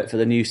for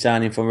the new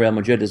signing from Real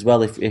Madrid as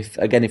well. If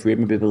we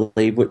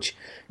believe, which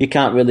you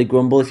can't really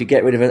grumble if you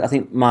get rid of it. I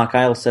think Mark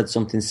Isle said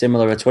something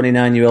similar: a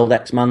 29-year-old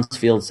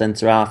ex-Mansfield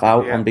centre half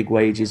out on big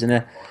wages, and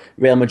a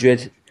Real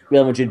Madrid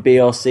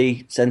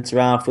BRC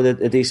centre-half with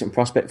a decent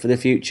prospect for the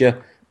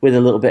future with a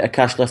little bit of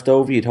cash left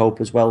over, you'd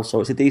hope as well. So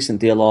it's a decent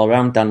deal all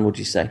around, Dan, would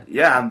you say?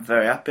 Yeah, I'm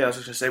very happy. I was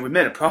just going to say, we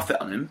made a profit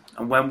on him.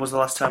 And when was the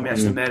last time we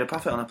actually made a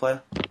profit on a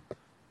player?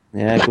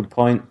 Yeah, good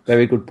point.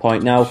 Very good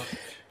point. Now,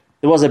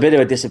 there was a bit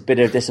of a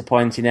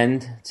disappointing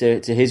end to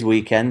his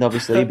weekend.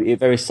 Obviously,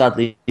 very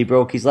sadly, he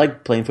broke his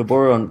leg playing for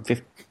Borough on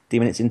 50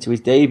 minutes into his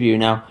debut.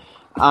 Now,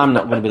 I'm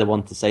not going to be the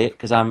one to say it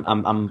because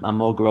I'm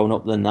more grown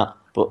up than that.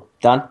 But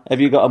Dan, have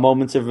you got a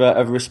moment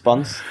of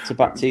response to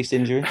Baptiste's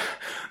injury?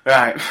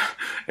 Right,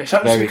 it's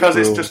actually because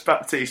it's just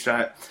Baptiste,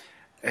 right?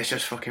 It's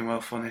just fucking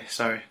well funny.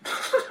 Sorry.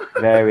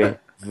 Very,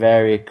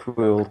 very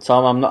cruel,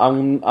 Tom.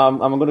 I'm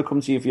going to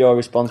come to you for your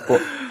response,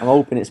 but I'm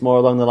hoping it's more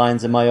along the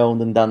lines of my own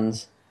than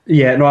Dan's.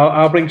 Yeah, no,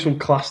 I'll bring some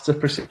class to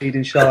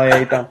proceedings, shall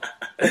I, Dan?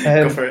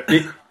 Go for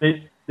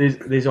it.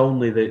 There's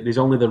only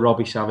the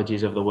Robbie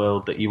Savages of the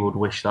world that you would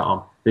wish that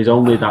on. There's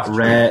only that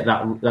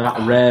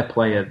rare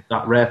player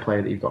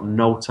that you've got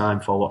no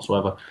time for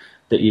whatsoever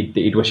that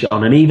you'd wish it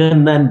on. And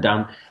even then,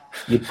 Dan,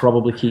 you'd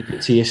probably keep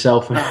it to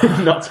yourself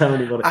and not tell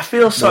anybody. I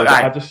feel sorry.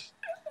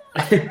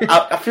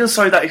 I feel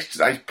sorry that he's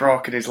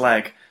broken his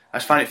leg. I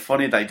just find it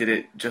funny that he did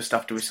it just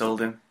after we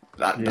sold him.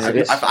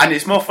 And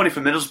it's more funny for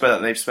Middlesbrough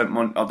that they've spent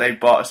money, or they've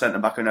bought a centre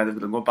back and now they're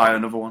going to go buy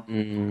another one.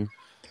 Mm.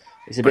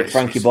 It's a bit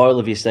Frankie Boyle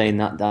of you saying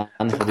that, Dan,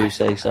 if I do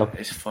say so.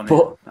 It's funny.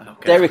 But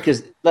Derek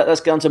let's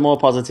get on to more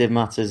positive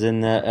matters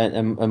and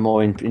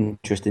more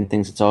interesting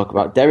things to talk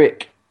about.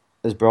 Derek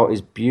has brought his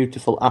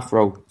beautiful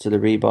afro to the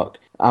Reebok.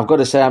 I've got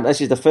to say,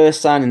 this is the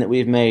first signing that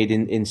we've made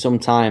in some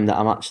time that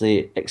I'm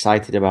actually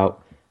excited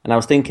about. And I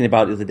was thinking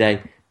about it the other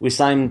day. We've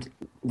signed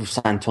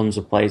tons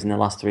of players in the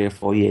last 3 or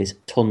 4 years.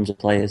 Tons of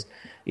players.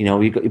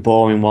 You've got your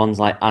boring ones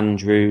like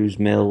Andrews,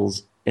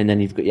 Mills, and then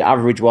you've got your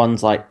average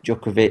ones like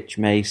Djokovic,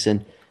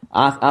 Mason.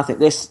 I think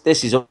this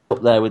is up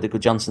there with the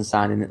Good Johnson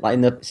signing.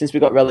 Since we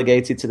got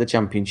relegated to the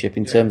Championship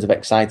in terms of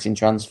exciting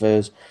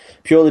transfers,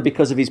 purely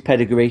because of his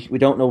pedigree, we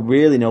don't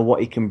really know what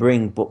he can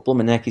bring. But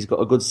Blumeneke, he's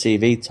got a good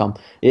CV. Tom,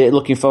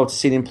 looking forward to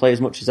seeing him play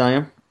as much as I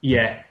am.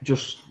 Yeah,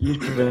 just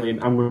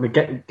brilliant. I'm going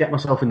to get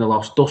myself in the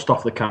loft, dust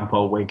off the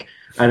Campo wig,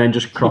 and then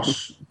just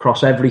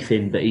cross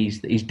everything that he's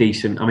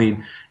decent. I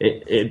mean,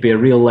 it'd be a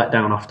real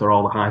letdown after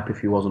all the hype if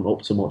he wasn't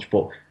up to much.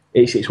 But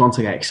it's one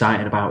to get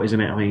excited about, isn't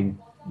it? I mean,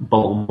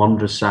 Bolton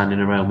Wanderers signing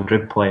a Real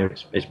Madrid player,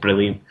 it's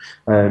brilliant.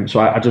 So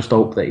I just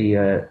hope that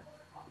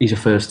he's a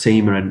first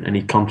teamer and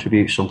he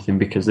contributes something,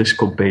 because this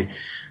could be,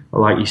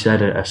 like you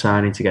said, a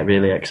signing to get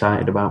really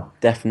excited about.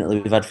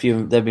 Definitely,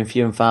 there've been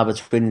few and far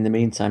between in the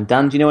meantime.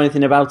 Dan, do you know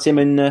anything about him,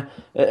 and do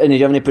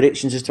you have any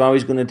predictions as to how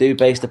he's going to do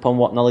based upon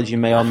what knowledge you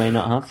may or may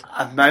not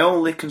have? My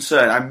only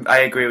concern, I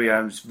agree with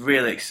you, it's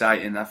really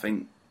exciting. I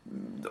think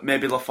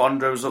maybe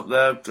LaFondro's up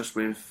there just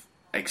with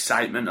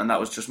excitement, and that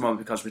was just more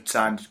because we'd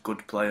signed a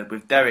good player.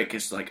 With Derek,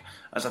 it's like,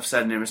 as I've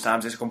said numerous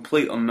times, it's a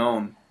complete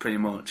unknown pretty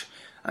much,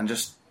 and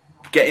just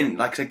getting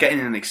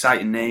an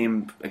exciting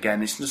name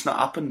again, it's just not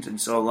happened in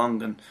so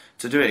long, and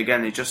to do it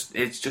again, it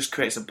just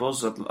creates a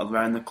buzz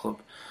around the club.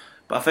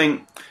 But I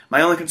think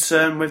my only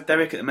concern with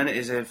Derek at the minute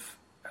is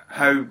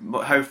how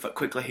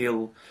quickly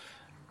he'll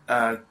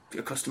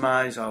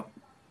acclimatise.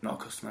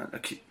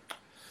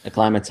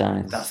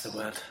 Acclimatise. That's the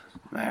word.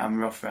 Mate, I'm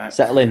rough, right?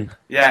 Settle in.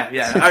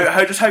 Yeah.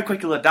 How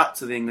quick he'll adapt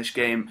to the English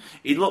game.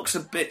 He looks a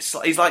bit.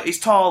 He's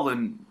tall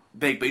and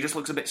big, but he just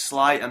looks a bit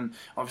slight. And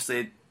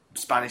obviously,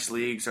 Spanish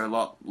leagues are a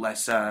lot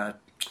less. I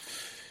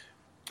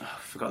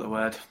forgot the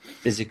word.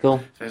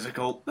 Physical.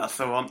 That's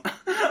the one.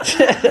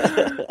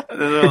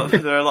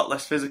 They're a lot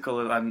less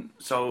physical, and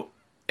so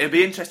it'll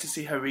be interesting to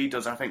see how he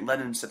does. I think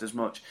Lennon said as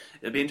much.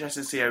 It'll be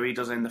interesting to see how he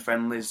does in the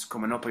friendlies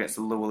coming up against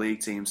the lower league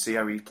teams. See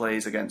how he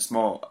plays against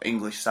more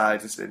English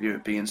sides instead of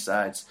European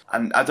sides.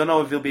 And I don't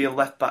know if he'll be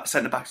a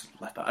centre back.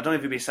 I don't know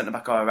if he'll be a centre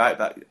back or a right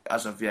back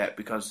as of yet,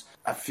 because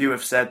a few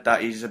have said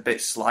that he's a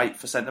bit slight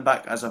for centre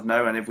back as of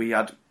now. And if we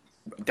had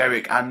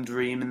Derek and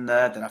Ream in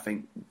there, then I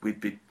think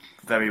we'd be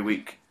very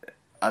weak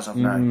as of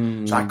now.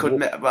 So I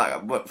could,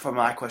 for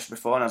my question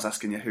before, and I was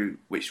asking you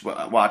what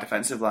our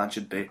defensive line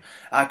should be,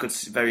 I could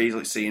very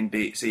easily see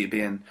it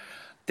being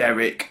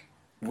Derek,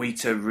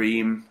 Wheater,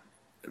 Ream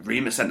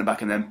at centre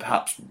back, and then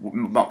perhaps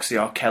Moxie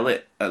or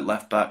Kellett at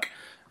left back.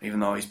 Even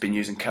though he's been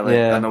using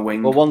Kellett on a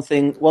wing. Well, one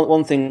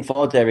thing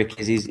for Derek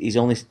is he's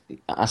only 6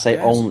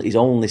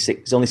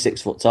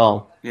 foot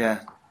tall. Yeah.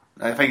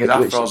 I think his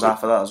afro's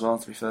half of that as well,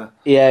 to be fair.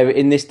 Yeah,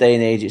 in this day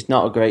and age, it's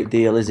not a great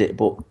deal, is it?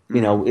 But,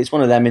 it's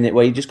one of them, innit,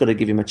 where you just got to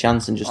give him a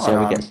chance and just see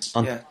how he gets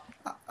on. Yeah.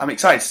 I'm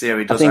excited to see how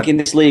he does. I think in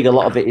this league, a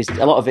lot of it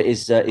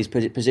is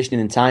positioning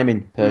and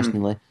timing,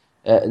 personally.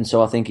 And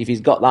so I think if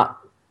he's got that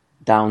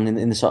down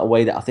in the sort of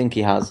way that I think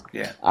he has,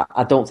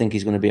 I don't think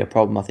he's going to be a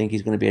problem. I think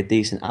he's going to be a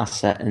decent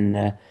asset,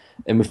 and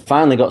we've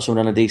finally got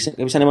someone on a decent.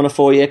 We sent him on a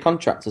 4-year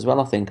contract as well.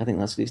 I think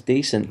it's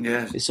decent.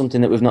 Yeah. It's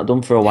something that we've not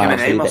done for a while. Him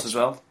and Amos as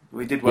well.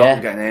 We did well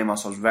with getting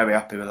Amos. I was very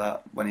happy with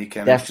that when he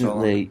came.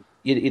 Definitely,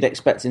 you'd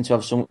expect him to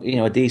have some,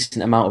 a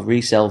decent amount of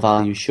resale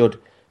value.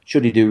 Should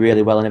he do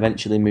really well and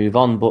eventually move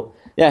on? But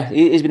yeah,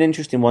 he's been an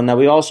interesting one. Now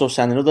we also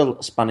signed another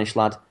Spanish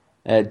lad,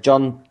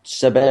 John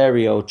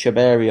Caberio.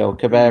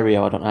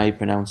 I don't know how you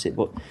pronounce it,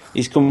 but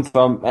he's come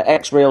from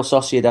ex-Real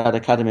Sociedad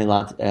Academy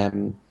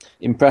lad.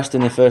 Impressed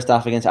in the first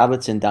half against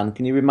Everton. Dan,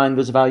 can you remind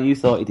us of how you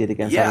thought he did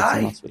against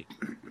Everton last week?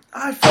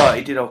 I thought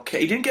he did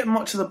okay. He didn't get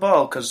much of the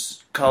ball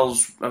because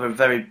Coles have a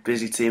very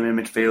busy team in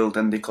midfield,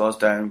 and they closed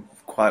down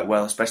quite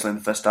well, especially in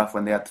the first half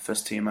when they had the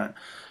first team out.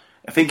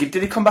 I think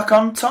did he come back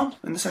on, Tom,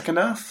 in the second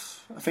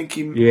half? I think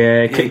he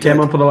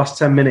came on for the last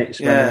 10 minutes.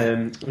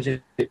 When, was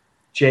it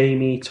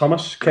Jamie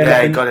Thomas came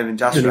he in? got him in.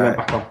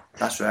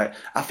 That's right.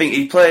 I think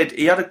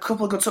he had a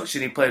couple of good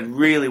touches. He played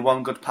really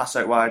one good pass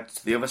out wide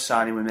to the other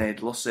signing we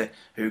made, Lucy,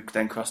 who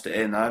then crossed it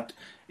in.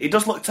 He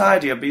does look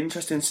tidy. I'd be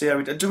interested to see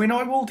how do we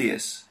know how old he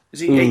is? Is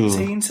he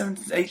 18,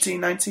 17,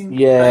 18, 19?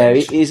 Yeah,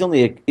 he's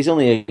only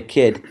a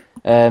kid.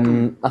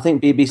 I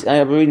think I was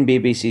reading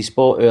BBC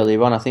Sport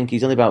earlier on. I think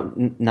he's only about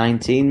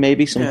 19,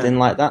 maybe something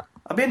like that.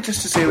 I'd be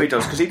interested to see how he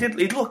does because he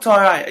looked all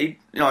right.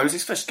 It was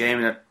his first game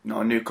in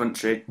a new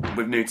country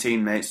with new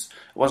teammates.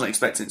 I wasn't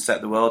expecting to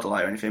set the world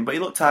alight or anything, but he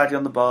looked tidy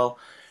on the ball.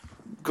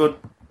 Good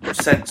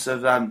sense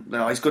of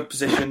his good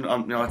position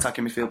on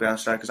attacking midfield behind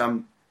strikers.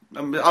 I'm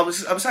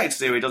excited to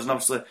see how he does, and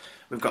obviously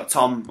we've got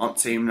Tom on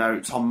team now.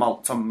 Tom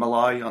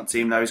Malloy on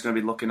team now. He's going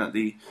to be looking at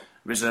the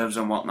reserves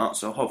and whatnot.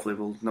 So hopefully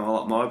we'll know a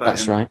lot more about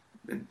him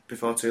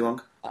before too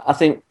long. I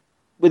think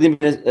with him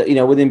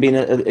being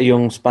a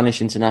young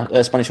Spanish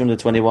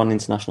under-21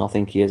 international, I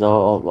think he is,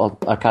 or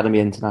academy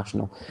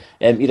international.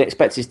 You'd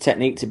expect his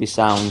technique to be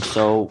sound.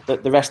 So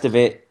the rest of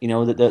it, the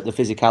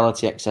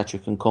physicality, etc.,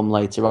 can come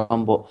later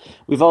on. But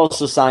we've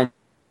also signed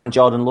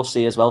Jordan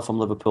Lucy as well from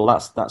Liverpool.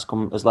 That's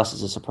come as less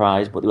as a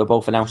surprise, but they were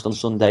both announced on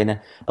Sunday in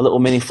a little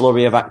mini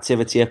flurry of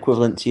activity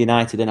equivalent to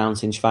United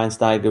announcing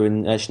Schweinsteiger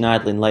and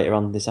Schneidlin later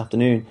on this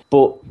afternoon.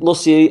 But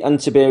Lucy and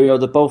Tiberio,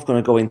 they're both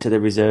going to go into the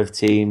reserve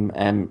team.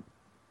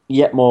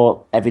 Yet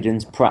more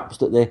evidence, perhaps,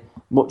 that the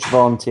much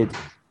vaunted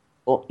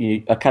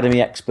academy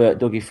expert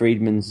Dougie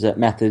Friedman's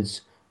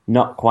methods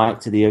not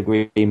quite to the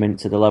agreement,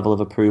 to the level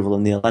of approval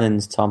in the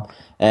Lennons, Tom.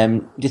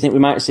 Do you think we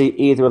might see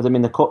either of them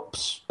in the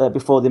Cups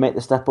before they make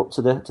the step up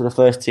to the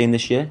first team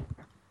this year?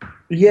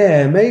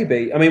 Yeah,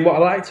 maybe. I mean, what I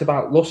liked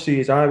about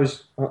Lucy is I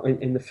was,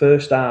 in the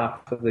first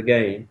half of the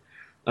game,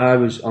 I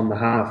was on the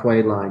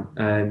halfway line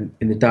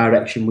in the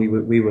direction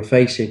we were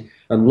facing,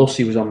 and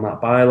Lucy was on that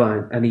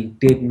byline, and he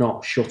did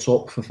not shut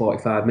up for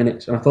 45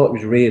 minutes, and I thought it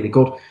was really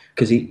good,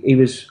 because he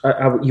was,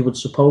 you would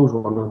suppose,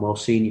 one of the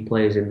most senior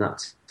players in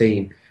that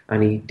team,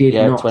 and he did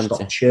not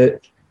stop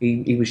chirping.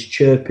 He was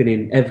chirping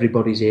in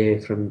everybody's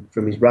ear from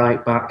his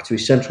right back to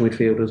his central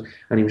midfielders,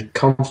 and he was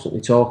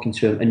constantly talking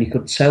to them. And you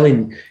could tell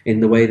in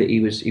the way that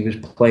he was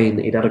playing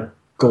that he'd had a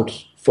good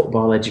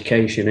football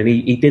education, and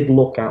he did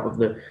look out of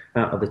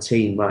the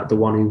team like the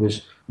one who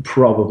was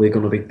probably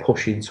going to be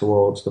pushing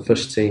towards the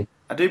first team.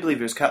 I do believe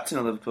he was captain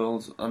of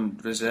Liverpool's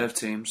reserve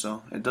team,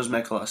 so it does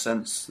make a lot of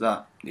sense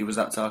that he was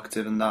that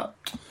talkative and that.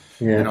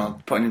 Yeah.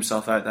 Putting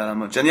himself out there that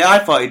much. And I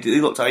thought he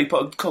looked out. He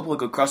put a couple of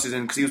good crosses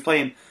in because he was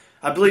playing,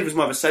 I believe he was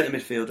more of a centre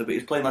midfielder, but he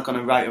was playing like on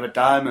the right of a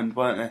diamond,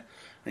 weren't he? And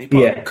he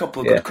put a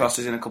couple of good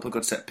crosses in, a couple of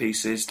good set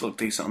pieces, looked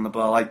decent on the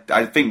ball.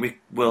 I think we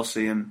will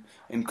see him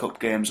in cup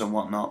games and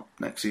whatnot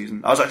next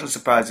season. I was actually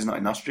surprised he's not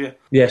in Austria.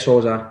 Yeah, so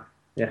was I.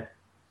 Yeah.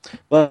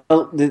 Well,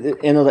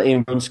 you know that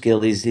Ian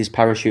Brunskill is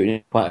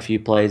parachuting quite a few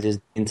players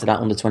into that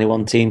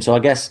under-21 team. So I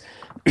guess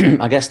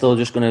they're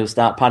just going to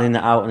start padding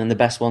that out, and then the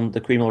best one,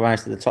 the cream will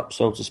rise to the top,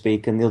 so to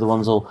speak, and the other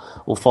ones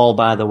will fall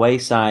by the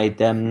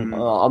wayside.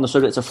 On the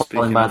subject of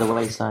falling by the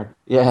wayside,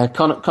 yeah,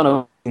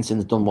 Connor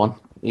Wilkinson's done one.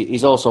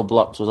 He's also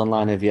blocked us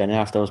online a year and a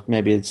half. That was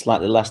maybe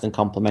slightly less than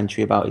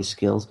complimentary about his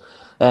skills.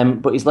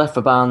 But he's left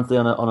for Barnsley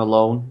on a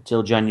loan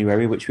till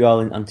January, which we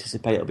all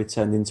anticipate will be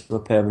turned into a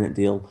permanent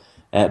deal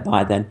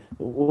by then.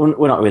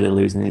 We're not really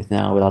losing anything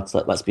now, lads.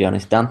 Let's be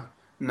honest, Dan.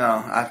 No,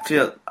 I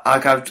feel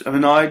like I'm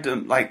annoyed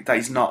like that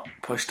he's not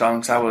pushed on,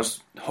 because I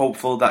was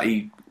hopeful that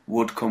he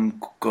would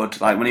come good.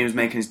 Like when he was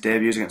making his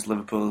debuts against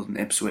Liverpool and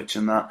Ipswich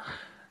and that,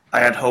 I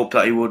had hope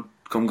that he would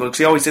come good, because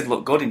he always did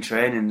look good in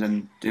trainings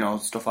and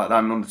stuff like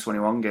that in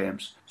under-21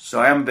 games. So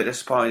I am a bit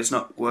disappointed it's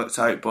not worked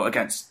out. But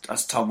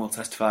as Tom will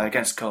testify,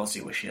 against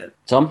Chelsea we're shit.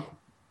 Tom,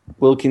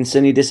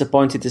 Wilkinson, you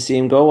disappointed to see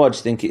him go, or do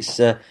you think it's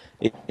a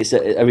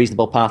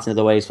reasonable parting of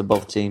the ways for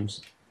both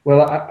teams?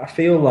 Well, I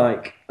feel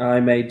like I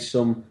made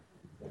some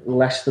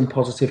less than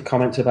positive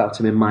comments about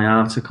him in my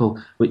article,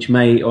 which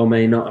may or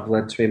may not have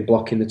led to him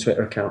blocking the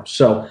Twitter account.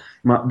 So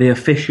the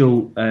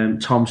official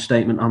Tom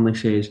statement on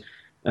this is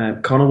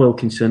Connor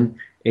Wilkinson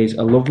is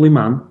a lovely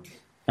man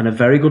and a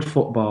very good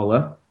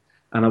footballer,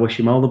 and I wish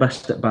him all the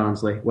best at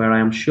Barnsley, where I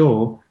am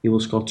sure he will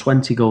score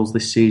 20 goals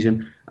this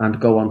season and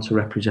go on to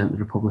represent the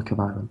Republic of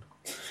Ireland.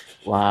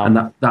 Wow.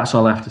 And that's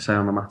all I have to say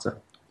on the matter.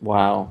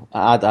 Wow.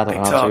 I don't know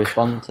how to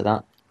respond to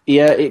that.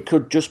 Yeah, it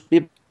could just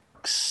be...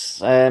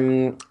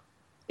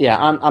 yeah,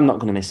 I'm not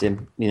going to miss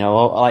him.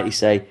 Like you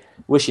say,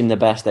 wish him the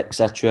best,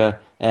 etc.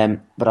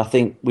 But I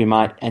think we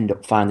might end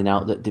up finding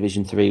out that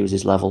Division 3 was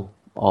his level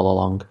all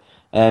along.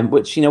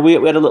 Which, we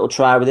had a little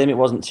try with him. It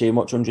wasn't too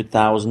much,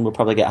 100,000. We'll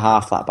probably get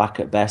half that back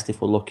at best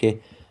if we're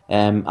lucky.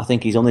 I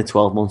think he's only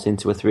 12 months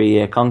into a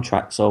 3-year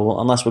contract. So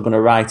unless we're going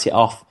to write it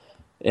off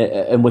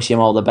and wish him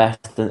all the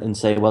best and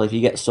say, well, if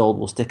you get sold,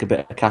 we'll stick a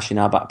bit of cash in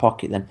our back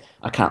pocket, then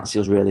I can't see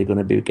us really going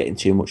to be getting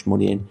too much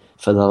money in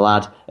for the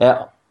lad.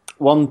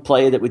 One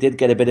player that we did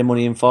get a bit of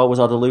money in for was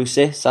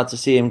Odelusi. Sad to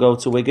see him go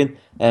to Wigan.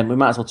 We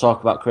might as well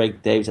talk about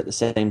Craig Davies at the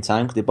same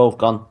time, because they've both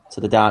gone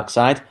to the dark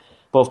side.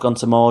 Both gone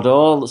to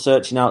Mordor,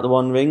 searching out the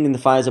One Ring in the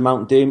fires of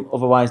Mount Doom,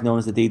 otherwise known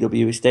as the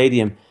DWE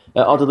Stadium.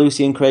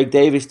 Odelusi and Craig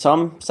Davies,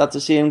 Tom, sad to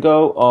see him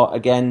go? Or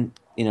again,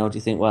 do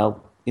you think,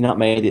 well, you're not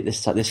made it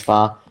this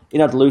far? In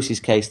Odelusi's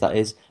case, that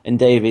is. And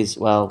Davies,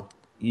 well,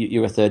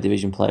 you're a third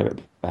division player at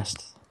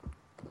best.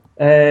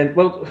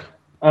 Well,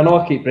 I know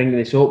I keep bringing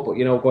this up, but,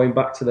 going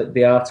back to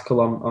the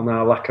article on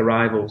our lack of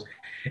rivals,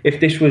 if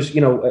this was,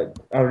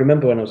 I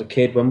remember when I was a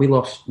kid, when we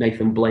lost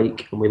Nathan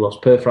Blake and we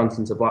lost Per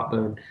Frampton to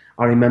Blackburn,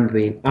 I remember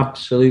being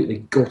absolutely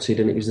gutted,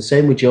 and it was the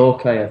same with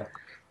Jorkair.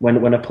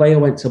 When a player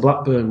went to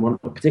Blackburn,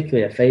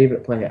 particularly a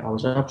favourite player, I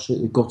was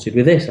absolutely gutted.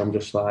 With this, I'm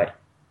just like,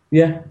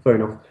 yeah, fair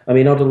enough. I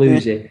mean,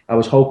 Odelusi, I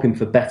was hoping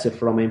for better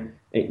from him.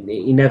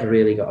 He never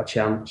really got a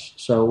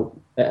chance,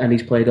 and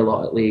he's played a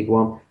lot at League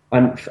One.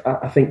 And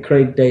I think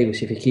Craig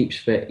Davies, if he keeps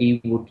fit, he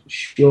would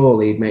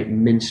surely make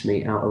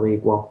mincemeat out of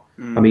League One.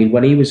 I mean,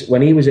 when he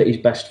was at his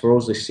best for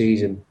us this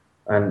season,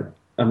 and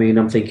I mean,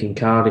 I'm thinking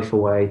Cardiff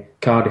away,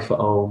 Cardiff at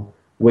home,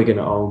 Wigan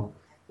at home.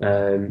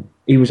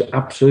 He was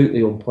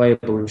absolutely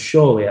unplayable, and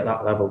surely at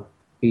that level,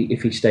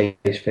 if he stays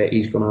fit,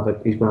 he's going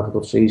to have a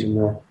good season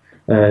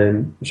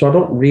there. So I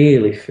don't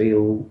really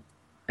feel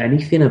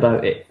anything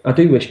about it. I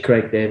do wish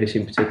Craig Davies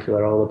in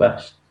particular all the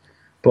best,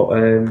 but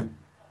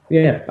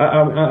yeah,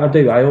 I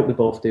do. I hope they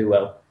both do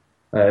well,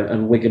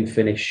 and Wigan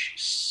finish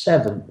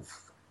 7th,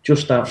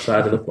 just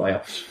outside of the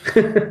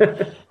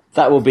playoffs.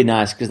 That would be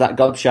nice, because that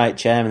gobshite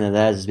chairman of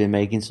theirs has been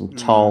making some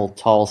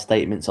tall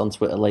statements on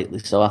Twitter lately.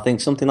 So I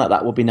think something like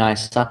that would be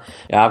nice. Yeah,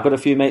 I've got a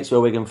few mates who are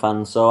Wigan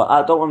fans, so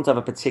I don't want them to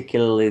have a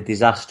particularly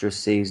disastrous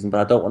season, but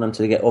I don't want them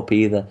to get up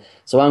either.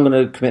 So I'm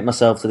going to commit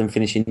myself to them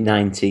finishing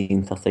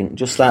 19th, I think,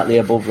 just slightly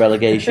above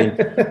relegation.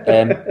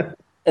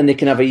 And they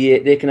can have a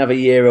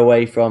year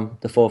away from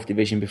the 4th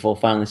division before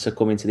finally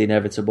succumbing to the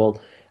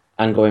inevitable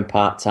and going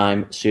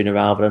part-time sooner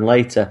rather than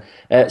later.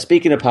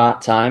 Speaking of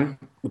part-time,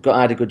 we've got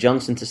Ida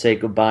Goodjohnson to say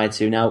goodbye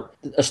to. Now,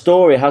 a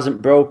story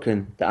hasn't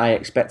broken that I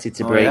expected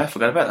to break. Yeah, I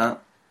forgot about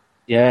that.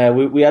 Yeah,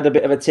 we had a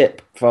bit of a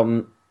tip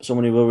from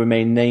someone who will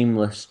remain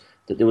nameless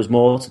that there was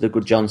more to the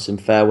Goodjohnson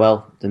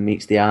farewell than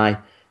meets the eye.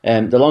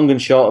 The long and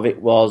short of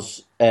it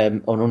was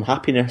an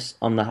unhappiness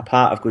on the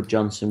part of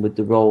Goodjohnson with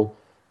the role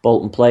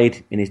Bolton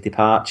played in his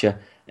departure.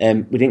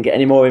 We didn't get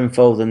any more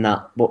info than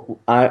that, but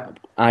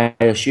I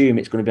assume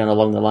it's going to be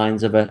along the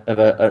lines of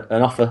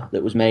an offer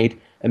that was made,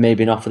 and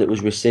maybe an offer that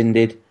was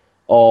rescinded,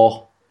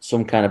 or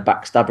some kind of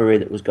backstabbery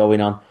that was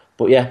going on.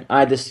 But yeah,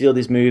 I just sealed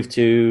his move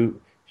to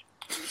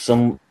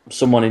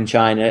someone in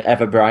China,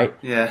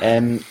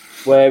 Everbright,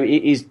 where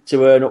he's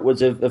to earn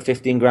upwards of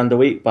 15 grand a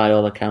week by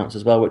all accounts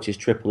as well, which is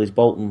triple his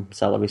Bolton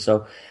salary.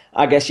 So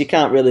I guess you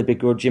can't really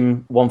begrudge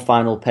him one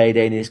final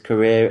payday in his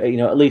career.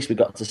 At least we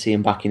got to see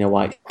him back in a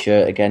white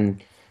shirt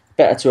again.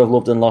 better to have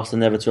loved and lost than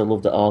never to have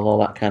loved at all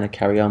that kind of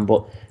carry on.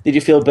 But did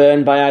you feel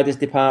burned by Ida's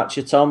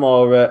departure, Tom,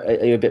 or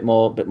are you a bit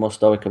more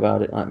stoic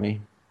about it like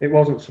me? It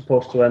wasn't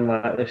supposed to end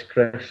like this,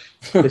 Chris.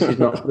 This is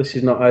not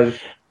how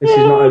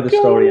the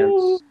story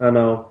ends. I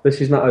know.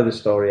 This is not how the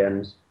story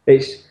ends.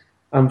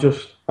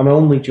 I'm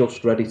only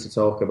just ready to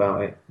talk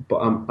about it, but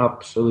I'm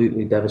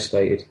absolutely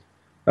devastated.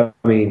 I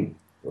mean,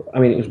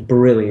 it was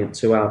brilliant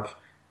to have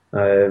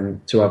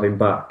him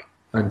back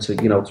and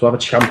to have a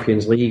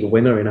Champions League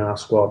winner in our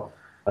squad.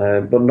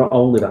 But not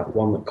only that,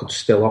 one that could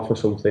still offer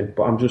something.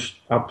 But I'm just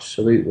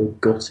absolutely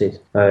gutted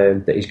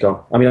that he's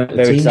gone. I mean, at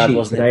the team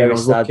sheet today, I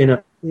was looking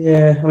at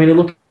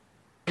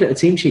the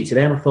team sheet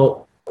today, and I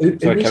thought, who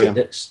is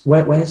it?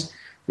 Where's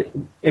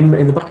in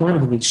the back of my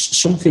mind?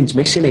 Something's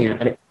missing here,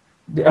 and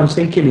I was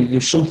thinking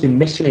there's something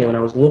missing here when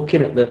I was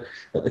looking at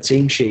the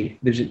team sheet.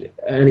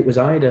 And it was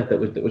Ida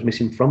that was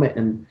missing from it,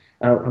 and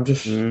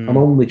I'm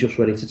only just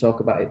ready to talk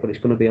about it, but it's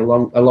going to be a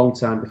long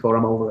time before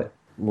I'm over it.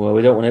 Well,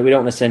 we don't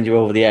want to send you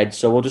over the edge,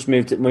 so we'll just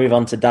move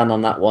on to Dan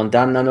on that one.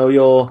 Dan, I know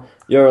your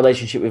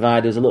relationship with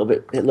Ida is a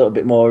little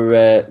bit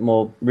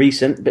more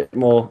recent, bit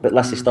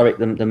less historic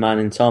than mine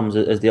and Tom's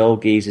as the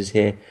old geezers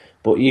here.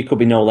 But you could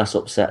be no less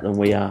upset than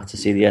we are to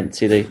see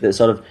the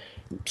sort of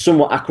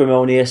somewhat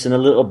acrimonious and a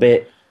little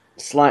bit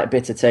slight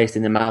bitter taste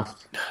in the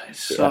mouth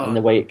in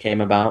the way it came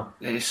about.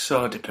 It is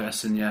so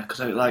depressing, yeah,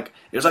 because it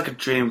was like a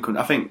dream come.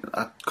 I think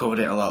I covered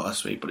it a lot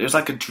last week, but it was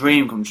like a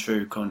dream come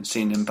true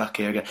seeing him back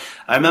here again.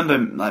 I remember,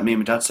 like me and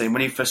my dad saying,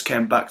 when he first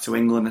came back to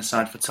England and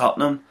signed for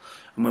Tottenham,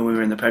 and when we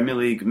were in the Premier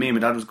League, me and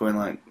my dad was going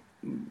like,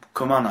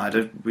 "Come on,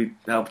 Ida, we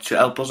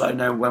help us out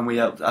now when we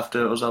helped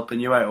after us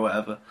helping you out or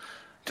whatever."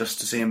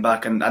 Just to see him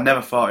back, and I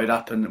never thought it'd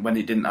happen when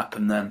it didn't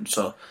happen then.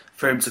 So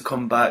for him to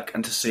come back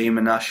and to see him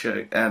in our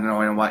shirt, in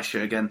a white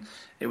shirt again,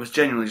 it was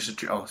genuinely just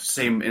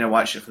see him in a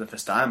white shirt for the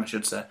first time, I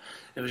should say.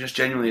 It was just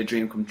genuinely a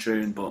dream come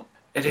true. But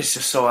it is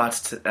just so hard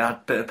a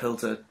bitter pill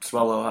to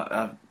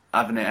swallow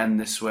having it end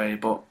this way.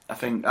 But I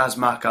think, as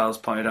Mark Al's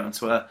pointed out on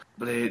Twitter,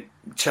 the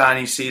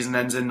Chinese season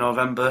ends in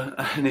November,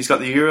 and he's got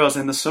the Euros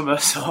in the summer,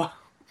 so.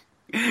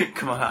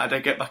 Come on, I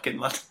don't get back in,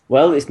 lad.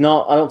 Well, it's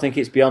not. I don't think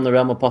it's beyond the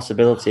realm of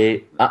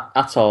possibility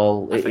at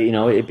all.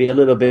 It'd be a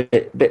little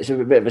bit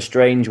of a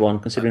strange one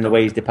considering the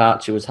way his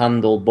departure was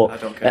handled. But I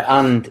don't care.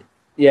 And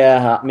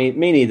yeah, me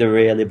neither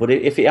really. But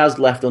if it has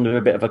left under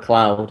a bit of a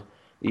cloud,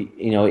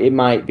 it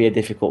might be a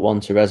difficult one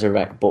to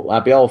resurrect. But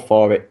I'd be all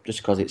for it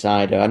just because it's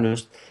Ida.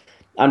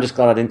 I'm just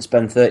glad I didn't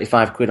spend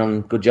 £35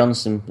 on Good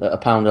Johnson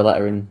at £1 a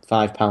letter and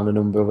 £5 a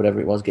number or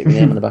whatever it was, get my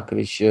name on the back of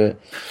his shirt.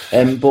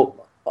 But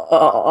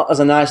as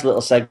a nice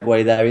little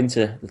segue there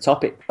into the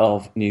topic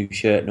of new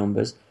shirt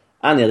numbers,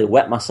 I nearly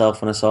wet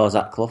myself when I saw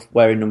Zach Clough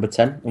wearing number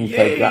 10 on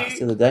Craig Gratz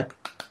the other day.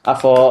 I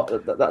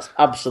thought that's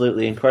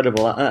absolutely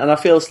incredible, and I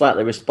feel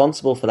slightly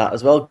responsible for that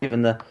as well,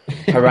 given the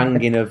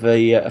haranguing of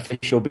the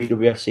official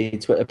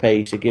BWFC Twitter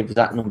page to give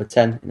Zach number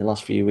 10 in the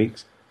last few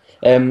weeks.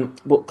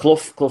 But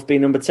Clough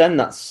being number 10,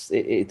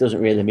 it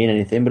doesn't really mean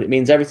anything, but it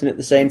means everything at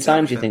the same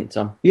time, do you think,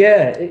 Tom?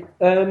 Yeah,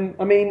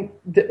 I mean,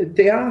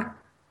 they are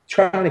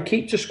trying to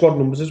keep to squad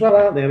numbers as well,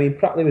 aren't they? I mean,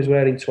 Pratley was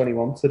wearing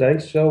 21 today,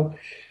 so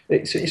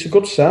it's a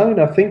good sign.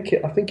 I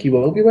think he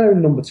will be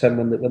wearing number 10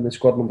 when the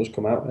squad numbers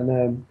come out,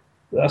 and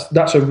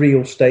that's a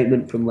real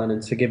statement from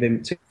Lennon to give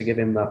him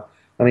that.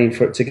 I mean,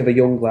 to give a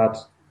young lad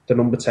the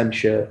number 10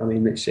 shirt. I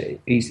mean,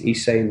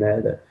 he's saying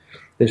there that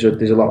there's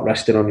a lot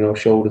resting on your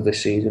shoulders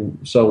this season.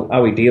 So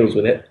how he deals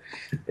with it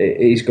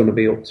is going to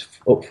be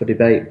up for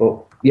debate. But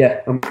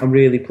yeah, I'm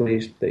really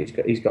pleased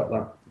that he's got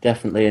that.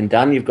 Definitely. And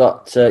Dan, you've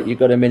got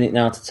a minute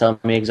now to tell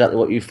me exactly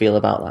what you feel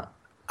about that.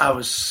 I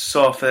was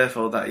so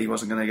fearful that he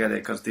wasn't going to get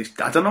it because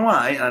I don't know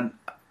why, and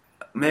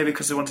maybe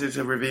because they wanted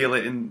to reveal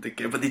it in the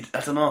game, but I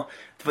don't know.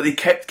 But they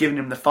kept giving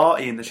him the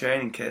 40 in the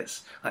training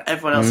kits. Like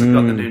everyone else had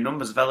got the new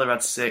numbers. Vela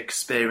had 6,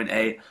 Spearman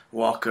 8,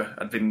 Walker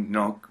had been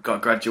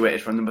got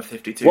graduated from number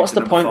 52. What's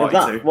to the point 42.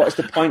 of that? What's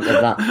the point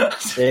of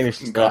that?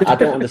 Seriously, I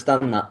don't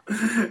understand that.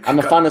 I'm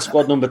a fan of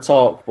squad number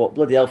talk, but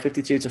bloody hell,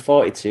 52 to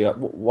 42.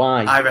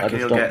 Why? I reckon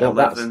he'll get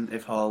 11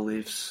 if Hall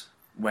leaves.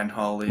 When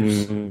Hall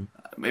leaves.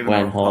 Mm-hmm.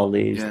 When Hall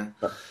leaves. Yeah.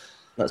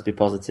 Let's be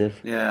positive.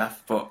 Yeah,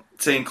 but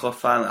seeing Clough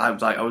finally,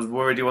 I was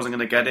worried he wasn't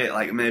going to get it.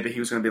 Like maybe he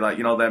was going to be like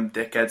them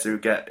dickheads who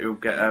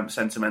get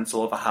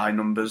sentimental over high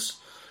numbers,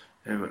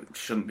 who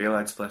shouldn't be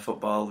allowed to play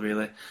football.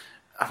 Really,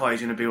 I thought he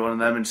was going to be one of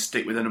them and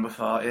stick with the number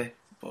 40.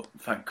 But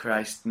thank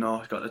Christ, no,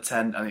 he's got the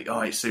 10, and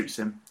it suits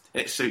him.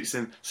 It suits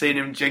him. Seeing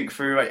him jink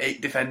through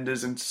 8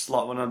 defenders and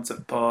slot one onto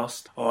the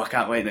post. Oh, I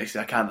can't wait next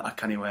year. I can't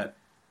wait.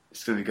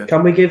 It's going to be good.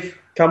 Can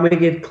we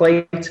give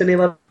Clayton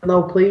 11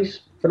 now,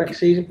 please? For next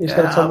season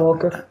instead of Tom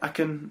Walker? I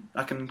can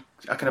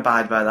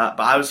abide by that.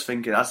 But I was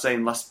saying the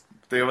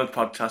other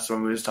podcast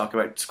when we was talking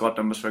about squad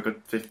numbers for a good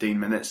 15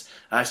 minutes,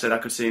 I said I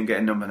could see him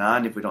getting number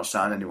 9 if we don't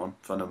sign anyone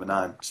for number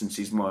 9, since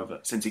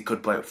he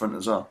could play up front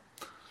as well.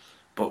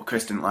 But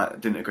Chris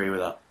didn't agree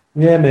with that.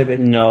 Yeah, maybe.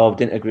 No,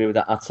 didn't agree with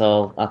that at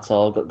all.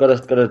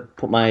 Got to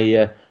put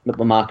my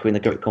marker in the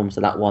when it comes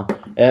to that one.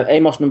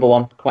 Amos number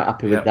 1, quite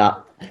happy with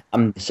that.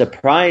 I'm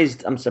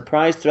surprised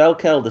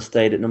Trelkelder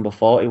stayed at number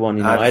 41.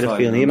 You know, I had a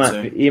feeling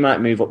he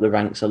might move up the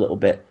ranks a little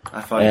bit.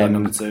 I thought he got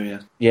number 2, yeah.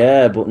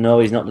 Yeah, but no,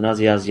 he's not done as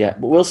he has yet.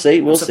 But we'll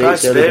see. We'll see.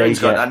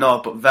 I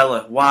know, but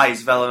Vela. Why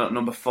is Vela not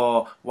number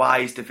 4? Why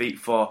is De Beek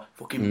 4?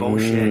 Fucking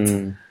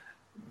bullshit.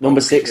 Number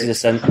 6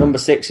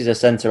 is a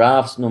centre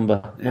halves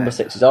number. Yeah. Number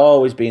 6 has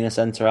always been a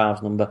centre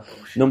halves number.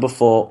 Bullshit. Number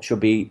 4 should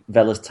be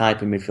Vela's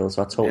type in midfield.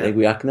 So I totally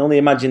agree. I can only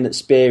imagine that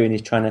Spearing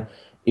is trying to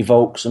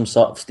evoke some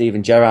sort of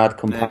Steven Gerrard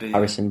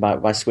comparison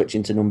by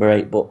switching to number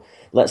 8. But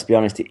let's be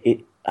honest, there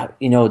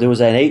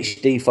was an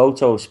HD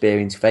photo of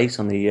Spearing's face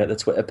on the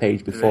Twitter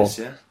page before.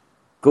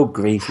 Good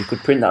grief! You could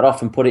print that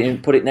off and put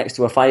it next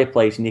to a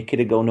fireplace, and your kid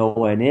would go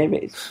nowhere near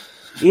it.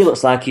 He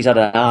looks like he's had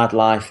a hard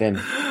life. Him.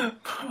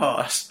 Oh,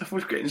 that stuff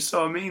was getting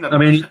so mean. I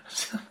mean,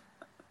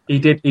 he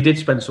did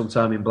spend some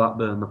time in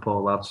Blackburn, the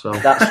poor lad. So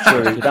that's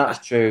true.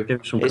 That's true.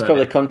 It's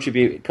probably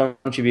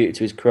contributed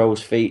to his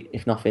crow's feet,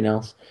 if nothing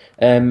else.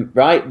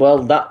 Right.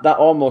 Well, that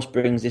almost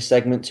brings this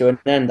segment to an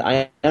end.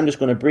 I am just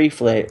going to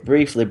briefly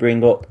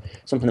bring up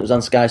something that was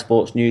on Sky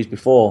Sports News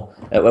before,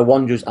 where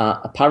Wanderers are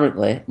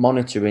apparently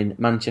monitoring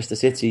Manchester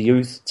City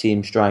youth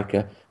team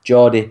striker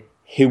Jordi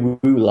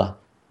Hewula.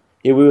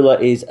 Hewula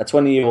is a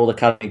 20-year-old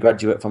academy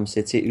graduate from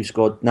City who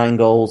scored 9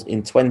 goals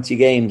in 20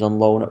 games on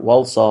loan at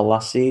Walsall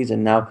last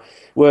season. Now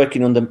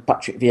working under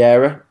Patrick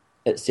Vieira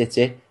at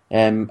City,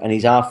 and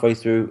he's halfway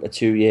through a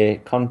 2-year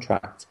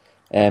contract.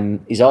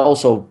 He's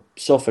also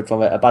suffered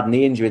from a bad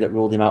knee injury that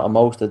ruled him out of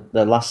most of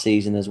the last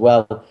season as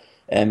well.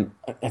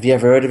 Have you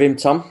ever heard of him,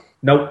 Tom?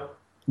 Nope,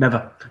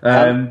 never.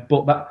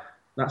 But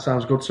that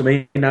sounds good to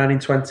me. 9 in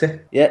 20.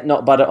 Yeah,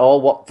 not bad at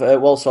all.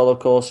 Walsall, of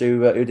course,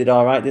 who did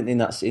all right, didn't they?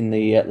 That's in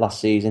the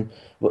last season.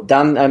 But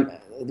Dan,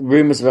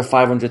 rumours of a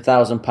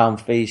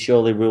 £500,000 fee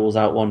surely rules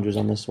out Wanderers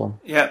on this one.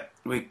 Yeah,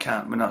 we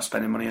can't. We're not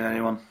spending money on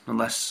anyone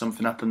unless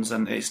something happens,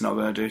 and it's not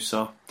going to do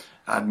so.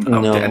 I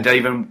didn't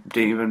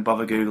even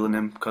bother googling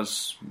him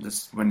because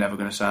we're never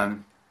going to sign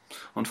him,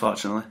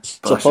 unfortunately.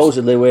 But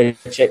supposedly,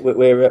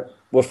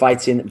 we're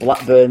fighting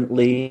Blackburn,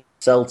 Leeds,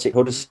 Celtic,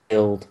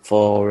 Huddersfield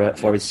for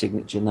his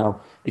signature.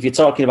 Now, if you're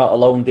talking about a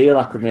loan deal,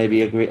 I could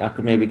maybe agree. I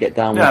could maybe get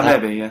down with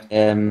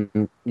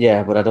that.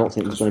 Yeah, but I don't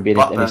think there's going to be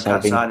any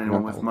can't sign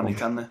anyone with money,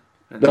 can they?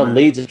 Well,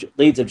 Leeds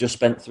have just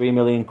spent £3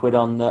 million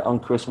on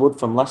Chris Wood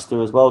from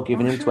Leicester as well,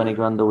 giving him 20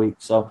 grand a week.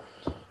 So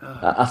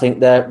I think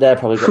they're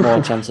probably got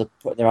more chance of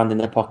putting their hand in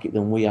their pocket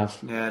than we have.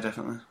 Yeah,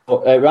 definitely.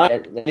 But,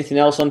 right, anything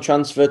else on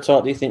transfer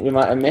talk do you think we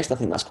might have missed? I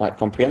think that's quite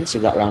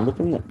comprehensive, that roundup,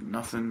 isn't it?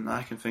 Nothing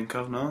I can think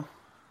of, no.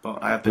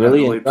 But I have been out the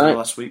loop for the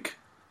last week,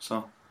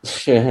 so...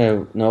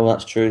 No,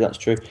 that's true.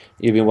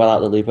 You've been well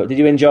out of the loop. But did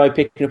you enjoy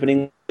picking up an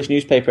English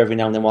newspaper every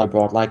now and then while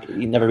abroad? Like,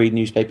 you never read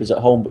newspapers at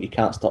home, but you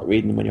can't stop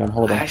reading them when you're on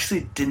holiday. I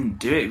actually didn't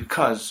do it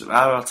because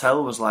our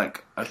hotel was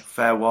like a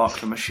fair walk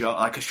from a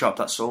shop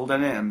that sold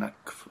in it, and I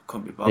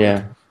couldn't be bothered.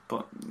 Yeah.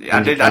 But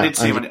I did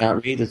see when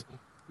can't read it.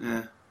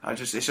 Yeah.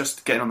 It's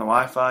just getting on the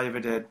Wi-Fi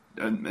every day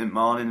in the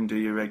morning and do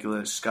your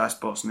regular Sky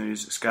Sports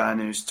News, Sky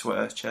News,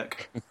 Twitter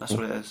check. That's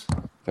what it is.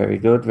 Very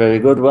good.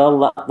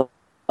 Well,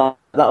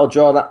 that'll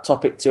draw that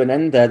topic to an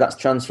end there. That's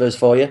transfers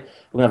for you.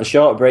 We're going to have a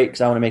short break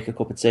because I want to make a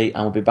cup of tea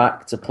and we'll be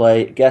back to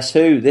play Guess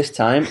Who, this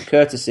time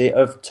courtesy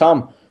of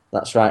Tom.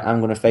 That's right, I'm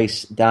going to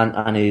face Dan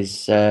and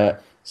his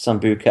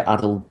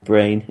Sambuca-addled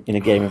brain in a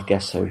game of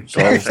Guess Who.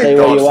 So stay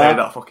where you are. Say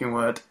that fucking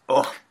word.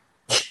 Oh.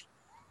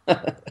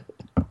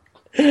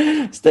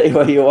 Stay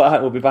where you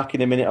are. We'll be back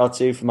in a minute or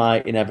two for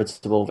my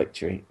inevitable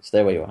victory.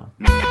 Stay where you are.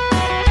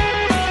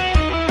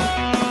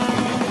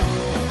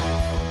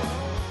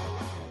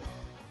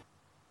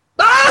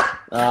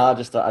 I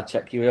just thought I'd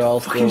check you were all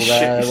still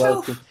there.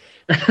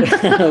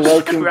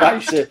 Welcome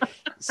back to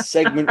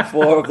segment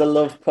 4 of the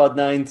Love Pod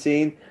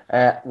 19.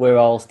 We're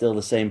all still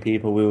the same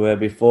people we were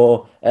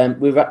before.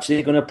 We're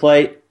actually going to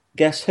play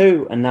Guess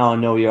Who, and now I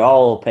know you're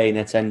all paying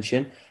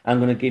attention. I'm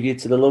going to give you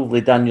to the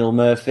lovely Daniel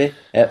Murphy,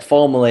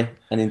 formerly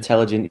an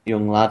intelligent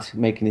young lad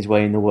making his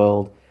way in the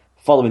world.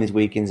 Following his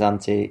weekend's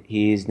ante,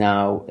 he is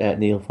now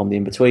Neil from the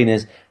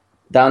In-Betweeners.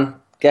 Dan,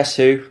 Guess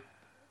Who?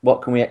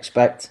 What can we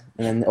expect?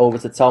 And then over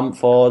to Tom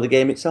for the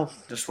game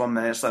itself. Just 1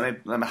 minute. Just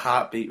let my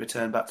heartbeat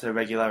return back to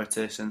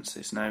regularity since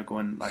it's now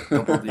going like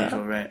double the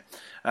usual rate.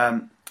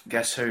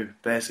 Guess Who?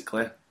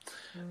 Basically,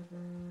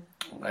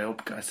 I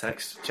hope I got a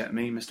text. Check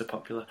me, Mr.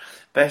 Popular.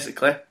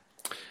 Basically,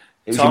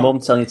 it was Tom, your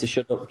mum telling you to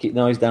shut up, keep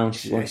noise down.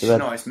 She's going to bed.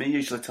 No, it's me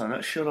usually telling her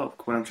to shut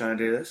up when I'm trying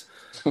to do this.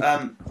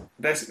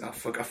 Basically, I've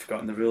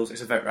forgotten the rules.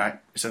 It's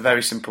a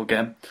very simple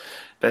game.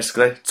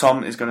 Basically,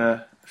 Tom is going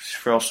to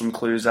throw some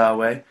clues our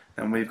way,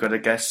 and we've got to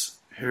guess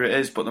who it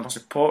is. But the most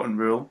important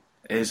rule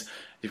is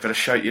you've got to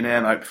shout your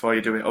name out before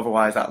you do it.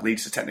 Otherwise, that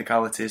leads to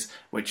technicalities,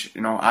 which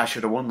I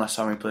should have won last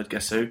time we played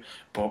Guess Who,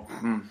 but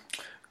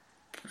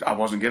I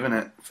wasn't given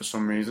it for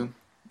some reason.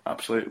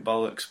 Absolute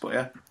bollocks. But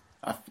yeah,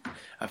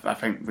 I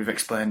think we've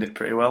explained it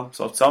pretty well.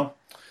 So Tom,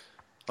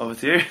 over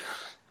to you.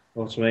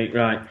 Over to me.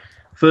 Right.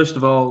 First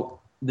of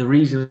all, the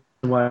reason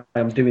why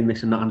I'm doing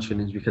this and not answering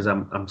is because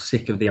I'm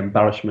sick of the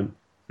embarrassment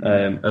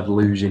of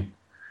losing.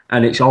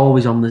 And it's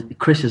always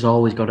Chris has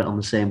always got it on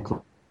the same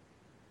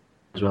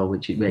as well,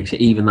 which it makes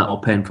it even that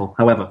more painful.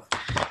 However,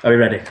 are we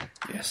ready?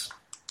 Yes.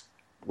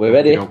 We're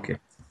ready. Okay.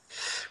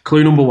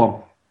 Clue number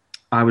 1.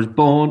 I was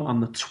born on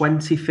the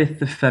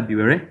 25th of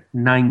February,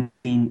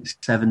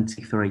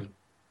 1973.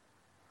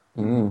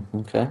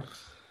 Okay.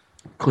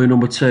 Clue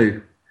number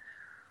 2.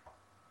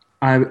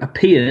 I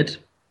appeared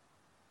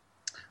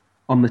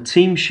on the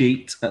team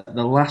sheet at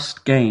the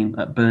last game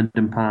at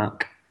Burnden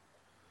Park.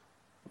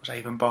 Was I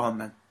even born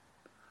then?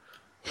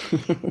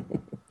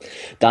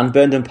 Dan,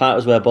 Burnden Park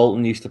was where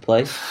Bolton used to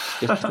play,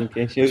 just in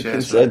case you're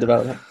concerned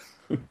about that.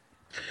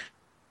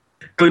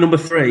 Clue number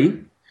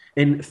 3.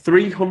 In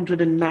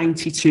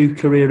 392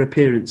 career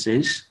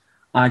appearances,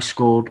 I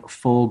scored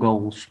 4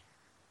 goals.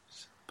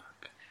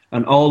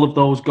 And all of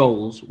those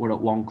goals were at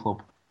one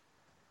club.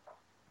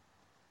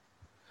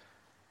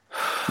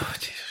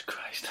 Jesus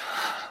Christ.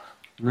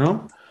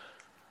 No?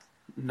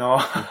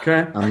 No.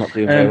 Okay. I'm not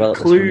doing very well at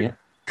this one yet.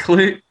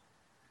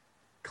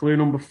 Clue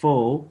number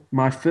 4.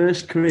 My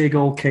first career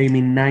goal came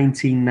in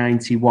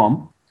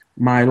 1991.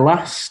 My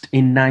last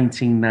in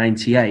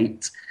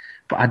 1998.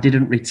 But I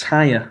didn't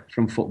retire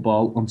from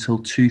football until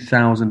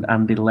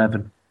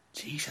 2011.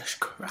 Jesus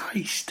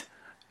Christ.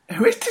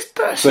 Who is this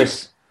person?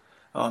 Chris.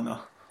 Oh, no.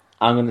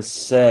 I'm going to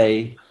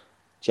say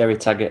Jerry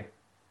Taggart.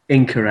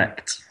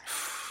 Incorrect.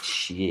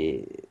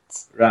 Shit.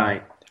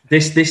 Right.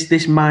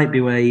 This might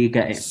be where you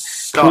get it.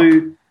 Stop.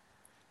 Clue.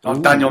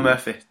 Daniel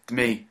Murphy.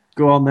 Me.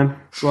 Go on then.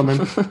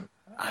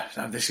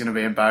 This is going to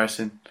be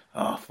embarrassing.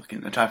 I'm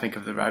trying to think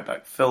of the right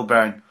back. Phil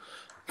Brown.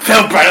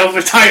 Phil Brown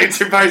retired in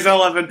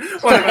 2011.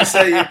 What did I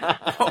say?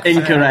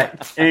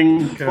 Incorrect.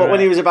 What, when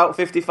he was about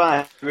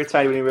 55? He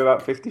retired when he was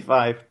about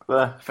 55.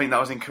 I think that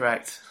was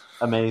incorrect.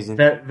 Amazing.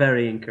 Very,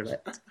 very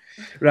incorrect.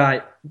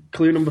 Right.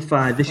 Clue number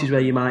 5. This is where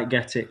you might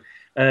get it.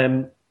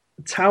 Tower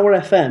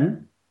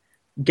FM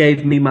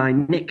gave me my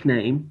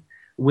nickname,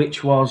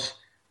 which was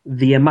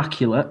The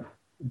Immaculate... ...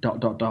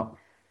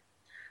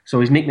 So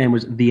his nickname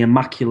was The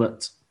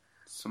Immaculate... ...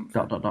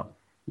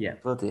 Yeah.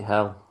 Bloody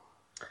hell.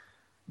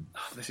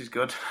 Oh, this is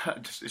good.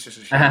 It's just a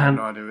shame I have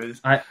no idea who it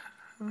is. I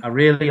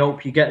really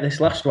hope you get this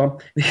last one,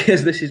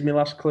 because this is my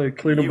last clue.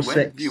 Clue number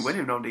 6. You win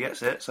if nobody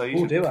gets it. So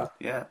do I?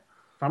 Yeah.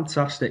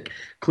 Fantastic.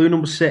 Clue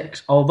number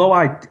 6. Although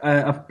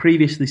I've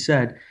previously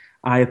said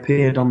I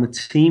appeared on the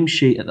team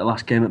sheet at the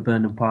last game at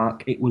Burnden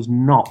Park, it was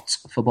not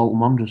for Bolton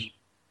Wanderers.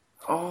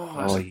 Oh,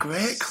 that's a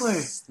great clue.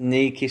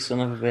 Sneaky son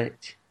of a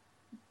bitch.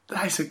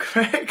 That is a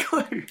great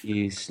clue.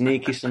 You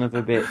sneaky son of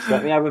a bitch.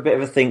 Let me have a bit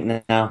of a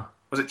think now.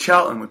 Was it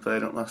Charlton we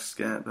played at last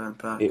game at Burnden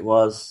Park? It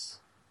was.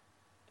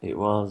 Right,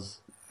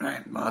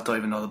 well, I don't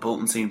even know the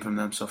Bolton team from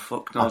them, so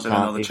fuck knows I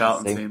know the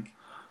Charlton team.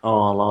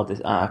 Oh, Lord,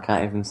 I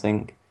can't even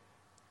think.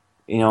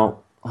 You know,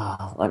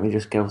 let me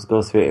just go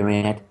through it in my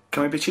head.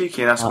 Can we be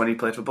cheeky and ask when he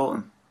played for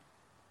Bolton?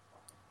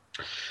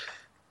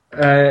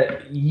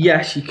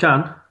 Yes, you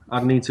can.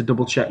 I'd need to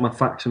double check my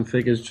facts and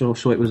figures so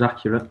it was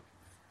accurate.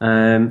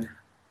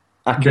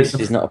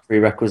 Accuracy is not a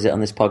prerequisite on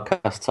this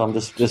podcast, Tom.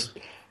 Just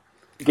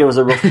give us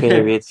a rough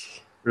period.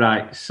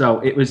 Right, so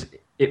it was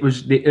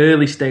the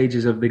early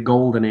stages of the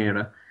golden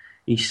era.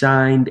 He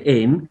signed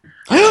in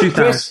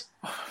 2000.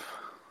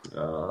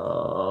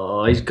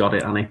 Oh, he's got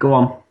it, Annie. Go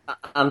on.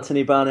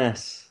 Anthony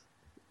Barnes.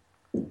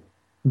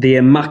 The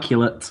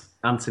Immaculate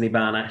Anthony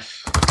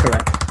Barnes.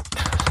 Correct.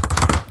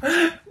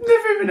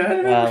 Never even heard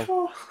of him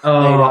before.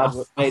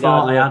 I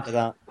thought I had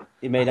that.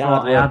 He made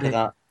hard work of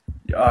that.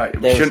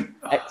 There was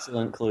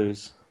excellent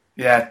clues.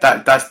 Yeah,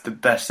 that's the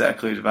best set of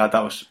clues I've had.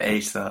 That was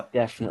ace, that.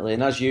 Definitely.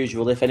 And as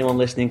usual, if anyone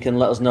listening can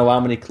let us know how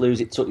many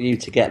clues it took you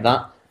to get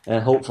that,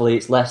 hopefully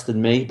it's less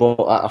than me,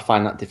 but I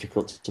find that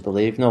difficult to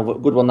believe. No,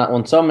 good one, that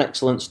one, Tom.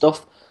 Excellent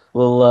stuff.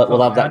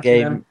 We'll have that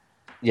game.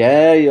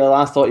 Yeah,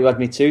 I thought you had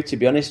me too, to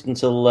be honest,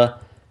 until I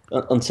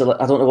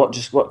don't know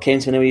what came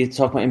to me when you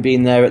talking about him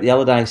being there at the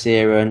Allardyce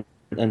era,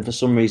 and for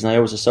some reason I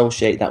always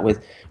associate that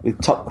with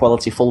top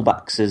quality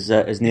fullbacks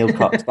as Neil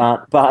Cox,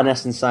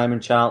 Barnes and Simon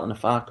Charlton, a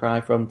far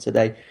cry from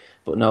today.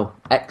 But no,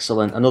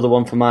 excellent. Another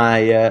one for my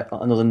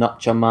another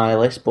notch on my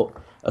list, but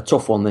a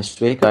tough one this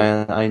week.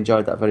 I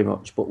enjoyed that very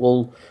much. But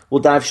we'll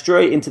dive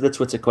straight into the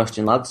Twitter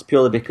question, lads,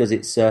 purely because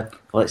it's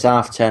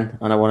 10:30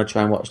 and I want to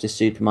try and watch this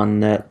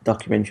Superman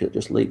documentary that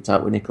just leaked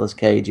out with Nicolas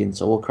Cage in.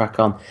 So we'll crack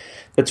on.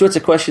 The Twitter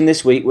question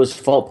this week was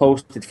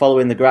posted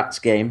following the Graz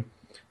game,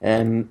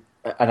 and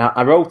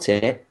I wrote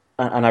it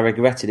and I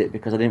regretted it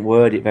because I didn't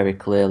word it very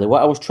clearly.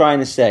 What I was trying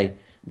to say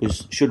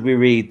was, should we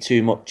read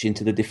too much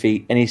into the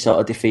defeat, any sort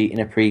of defeat in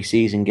a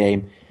pre-season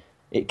game?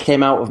 It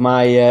came out of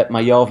my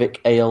my Jorvik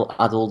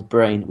ale-addled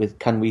brain with,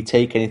 can we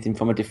take anything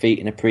from a defeat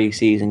in a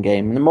pre-season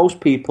game? And most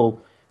people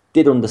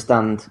did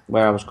understand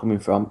where I was coming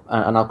from,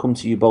 and I'll come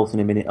to you both in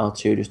a minute or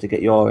two just to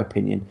get your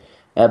opinion.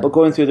 But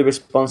going through the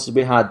responses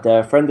we had,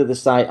 friend of the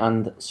site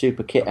and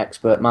super kit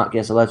expert Mark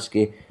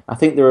Yazalewski, I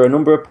think there are a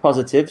number of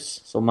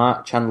positives. So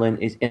Mark Chanlin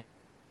is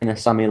in a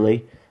Sammy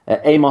Lee.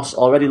 Amos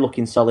already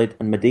looking solid,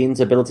 and Medin's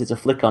ability to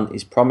flick on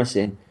is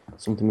promising,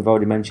 something we've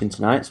already mentioned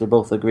tonight, so we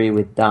both agree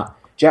with that.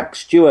 Jack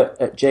Stewart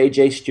at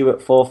JJ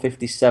Stewart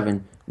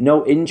 457.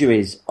 No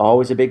injuries,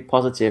 always a big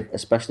positive,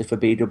 especially for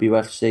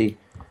BWFC.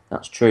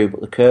 That's true,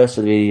 but the curse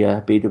of the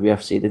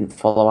BWFC didn't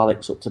follow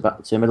Alex up to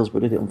Middlesbrough,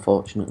 did it,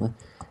 unfortunately?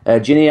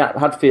 Ginny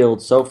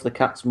Hadfield, so for the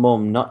Cat's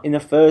mum, not in the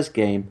first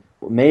game,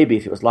 but maybe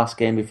if it was last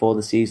game before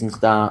the season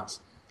starts.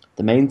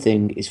 The main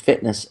thing is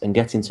fitness and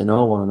getting to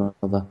know one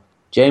another.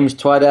 James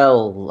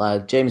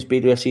Twaddell, James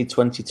BWFC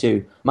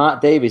 22. Mark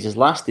Davies has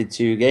lasted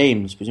 2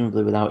 games,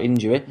 presumably without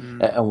injury,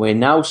 and we're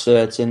now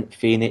certain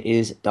Feeney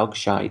is dog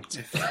shite.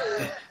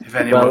 If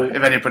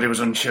anybody was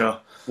unsure.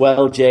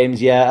 Well,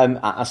 James, yeah,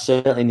 I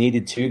certainly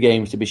needed 2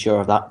 games to be sure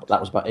of that, but that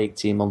was about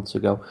 18 months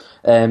ago.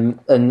 And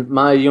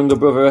my younger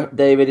brother,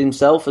 David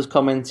himself, has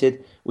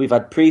commented, we've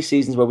had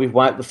pre-seasons where we've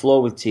wiped the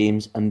floor with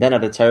teams and then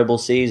had a terrible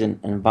season,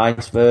 and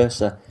vice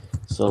versa.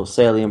 So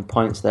salient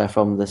points there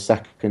from the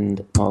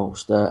second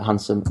most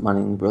handsome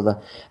Manning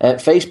brother.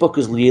 Facebook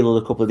has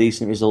yielded a couple of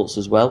decent results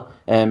as well.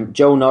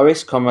 Joe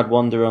Norris, Conrad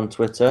Wanderer on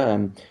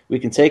Twitter, we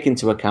can take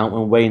into account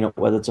when weighing up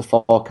whether to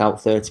fork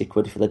out 30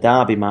 quid for the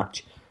Derby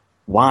match.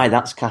 Why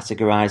that's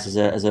categorised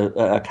as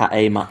a Cat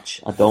A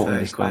match, I don't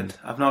understand. Quid.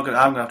 I'm going to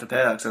have to pay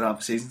that because I don't have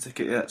a season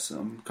ticket yet, so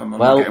I'm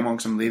not getting one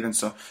because I'm leaving,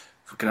 so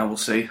we'll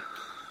see.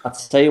 I'll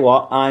tell you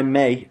what, I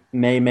may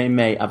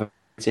have a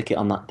ticket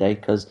on that day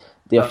because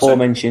the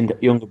aforementioned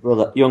younger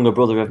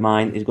brother of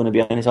mine is going to be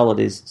on his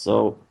holidays.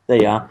 So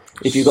there you are.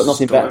 If you've got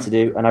nothing better to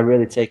do, and I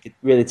really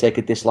take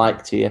a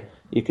dislike to you,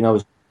 you can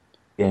always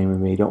game with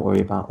me. Don't worry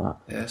about that.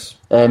 Yes.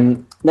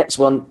 Next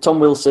one, Tom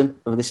Wilson.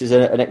 This is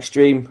another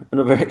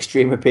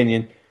extreme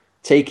opinion.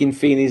 Taking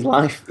Feeney's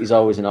life is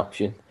always an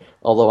option,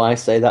 although I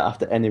say that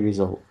after any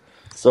result.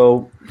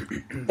 So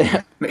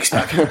mixed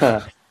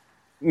bag.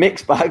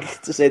 Mixed bag,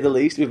 to say the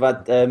least. We've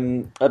had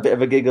a bit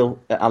of a giggle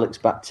at Alex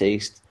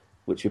Baptiste,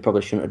 which we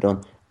probably shouldn't have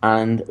done.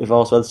 And we've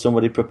also had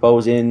somebody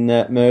proposing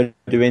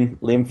murdering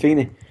Liam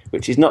Feeney,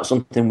 which is not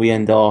something we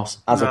endorse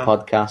as a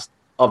podcast.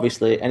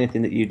 Obviously,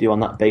 anything that you do on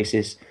that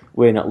basis,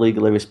 we're not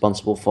legally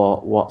responsible for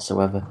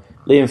whatsoever.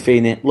 Liam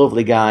Feeney,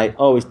 lovely guy,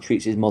 always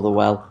treats his mother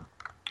well.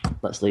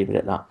 Let's leave it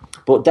at that.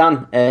 But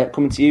Dan,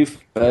 coming to you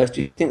first,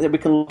 do you think that we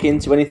can look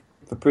into anything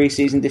for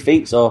pre-season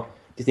defeats, or do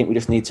you think we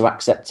just need to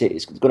accept it?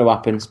 It's going to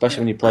happen, especially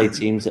when you play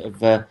teams that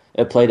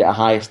have played at a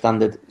higher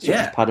standard, such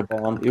as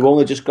Paderborn, who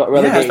only just got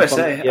relegated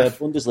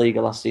from the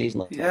Bundesliga last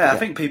season. I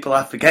think people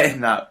are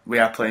forgetting that we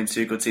are playing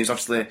 2 good teams.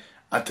 Obviously,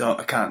 I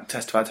can't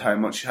testify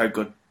to how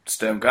good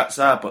Sturm Graz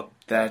are, but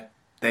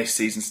their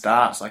season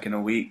starts like in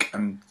a week,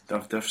 and they're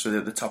obviously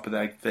at the top of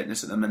their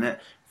fitness at the minute.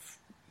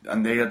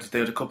 And they had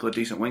a couple of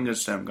decent wingers,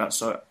 Sturm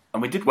Graz,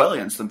 and we did well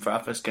against them for our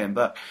first game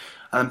back.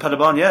 And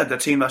Paderborn, the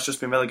team that's just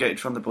been relegated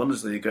from the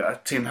Bundesliga, a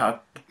team that had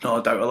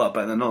no doubt a lot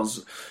better than us.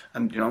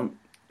 And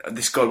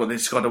they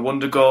scored a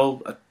wonder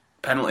goal, a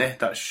penalty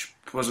that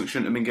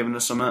shouldn't have been given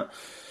us something.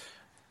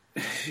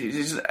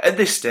 At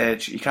this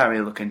stage, you can't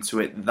really look into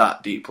it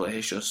that deeply.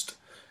 It's just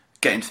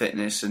getting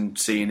fitness and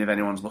seeing if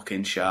anyone's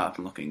looking sharp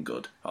and looking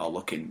good or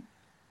looking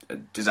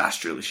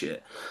disastrously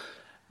shit.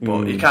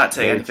 But you can't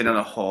take anything on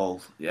a whole.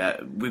 Yeah,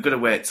 we've got to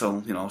wait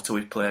till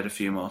we've played a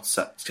few more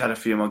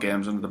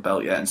games under the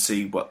belt yet and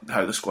see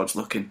how the squad's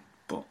looking.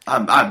 But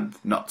I'm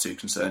not too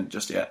concerned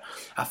just yet.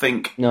 I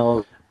think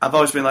I've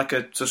always been like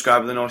a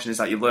subscriber. The notion is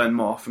that you learn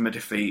more from a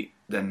defeat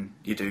than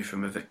you do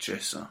from a victory.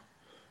 So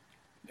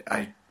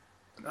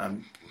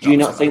do you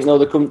not think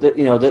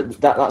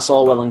that's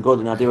all well and good,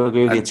 and I do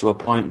agree with you to a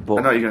point. But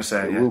I know what you're going to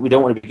say. Yeah. We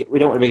don't want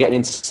to be getting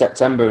into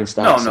September and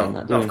start saying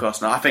that. No, of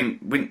course not. I think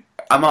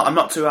I'm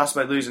not too asked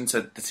about losing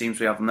to the teams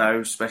we have now,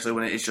 especially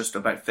when it is just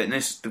about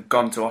fitness. They've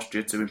gone to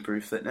Austria to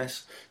improve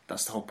fitness.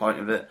 That's the whole point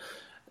of it.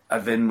 A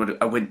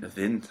win,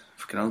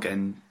 fucking hell,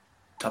 getting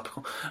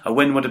topical. A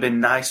win would have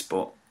been nice,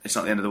 but it's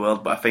not the end of the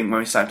world. But I think when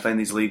we start playing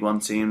these League One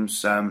teams,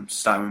 starting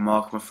with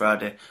Morecambe on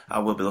Friday, I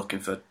will be looking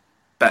for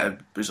better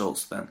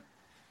results then.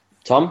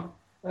 Tom?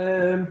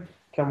 Can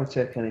we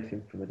take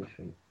anything from a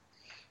defeat?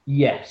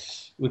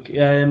 Yes.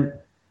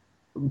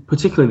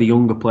 Particularly the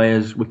younger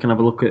players, we can have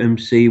a look at them,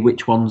 see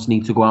which ones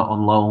need to go out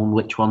on loan,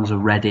 which ones are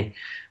ready,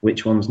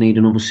 which ones need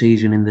another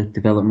season in the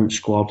development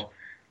squad.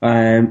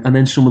 And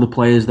then some of the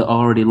players that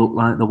already look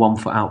like the 1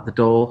 foot out the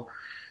door,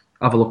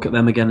 have a look at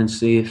them again and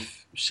see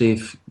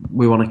if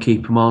we want to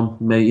keep them on.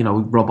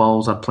 Rob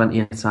Hall's had plenty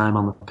of time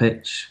on the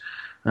pitch.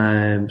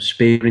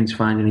 Spearing's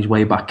finding his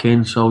way back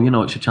in, so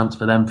it's a chance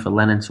for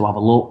Lennon to have a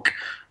look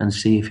and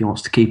see if he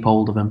wants to keep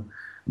hold of him.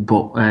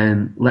 But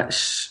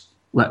let's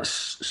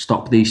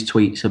stop these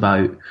tweets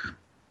about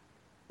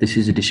this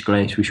is a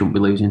disgrace, we shouldn't be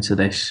losing to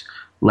this.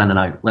 Lennon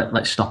out.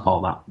 Let's stop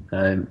all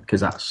that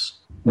because that's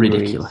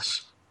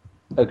ridiculous.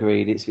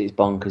 Agreed. It's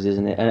bonkers,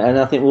 isn't it? And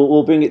I think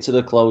we'll bring it to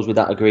the close with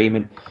that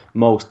agreement.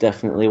 Most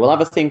definitely. We'll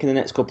have a think in the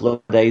next couple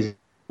of days.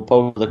 We'll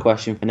pose the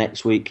question for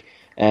next week,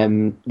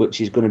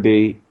 which is going to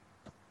be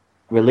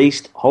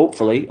released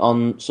hopefully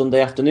on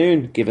Sunday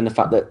afternoon. Given the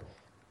fact that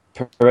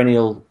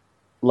perennial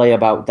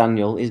layabout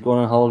Daniel is going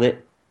on holiday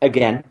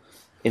again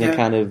in a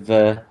kind of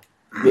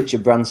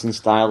Richard Branson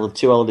style of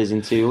 2 holidays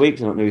in 2 weeks.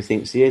 I don't know who he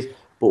thinks he is.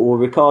 But we'll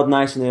record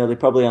nice and early,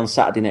 probably on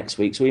Saturday next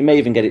week. So we may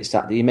even get it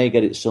Saturday, you may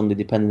get it Sunday,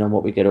 depending on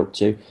what we get up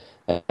to.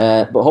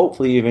 But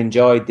hopefully you've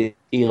enjoyed the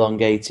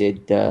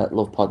elongated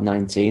Love Pod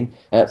 19.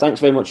 Thanks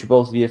very much to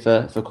both of you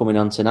for coming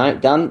on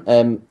tonight.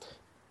 Dan,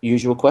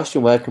 usual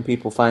question, where can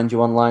people find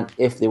you online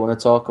if they want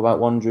to talk about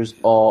Wanderers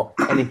or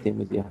anything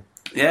with you?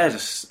 Yeah,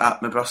 just at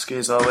Mabroski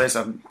as always.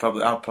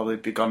 I'll probably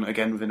be gone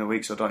again within a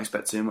week, so don't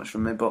expect too much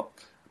from me, but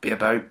be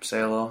about, say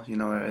hello, you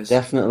know where it is.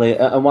 Definitely.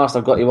 And whilst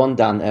I've got you on,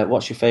 Dan,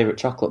 what's your favourite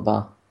chocolate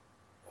bar?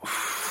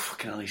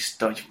 Fucking at least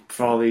don't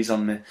throw these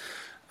on me.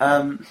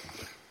 I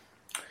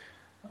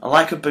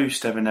like a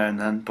Boost every now and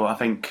then, but I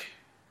think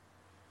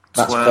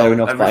that's fair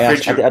enough. But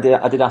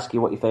I did ask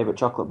you what your favourite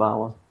chocolate bar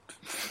was.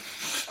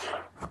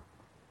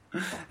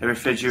 A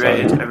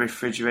refrigerated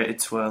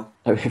twirl.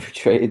 A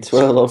refrigerated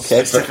twirl,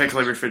 okay.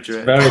 Specifically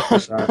refrigerated. Very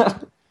precise.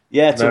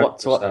 Yeah, to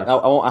what? I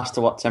won't ask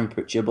to what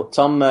temperature, but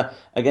Tom,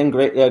 again,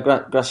 great,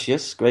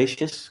 gracious.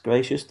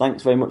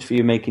 Thanks very much for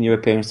you making your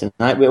appearance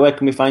tonight. Where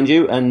can we find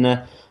you,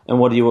 and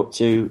what are you up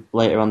to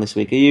later on this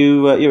week? Are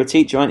you you're a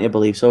teacher, aren't you? I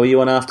believe so. Are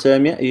you on half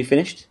term yet? Are you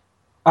finished?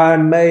 I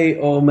may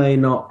or may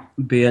not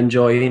be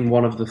enjoying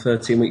one of the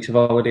 13 weeks of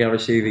holiday I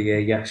receive a year.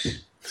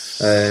 Yes.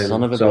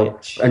 Son of a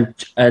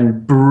bitch.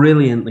 And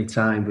brilliantly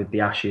timed with the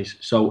Ashes.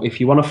 So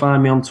if you want to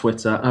find me on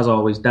Twitter, as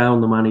always,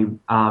 down the money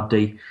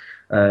RD.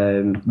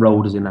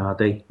 Road as in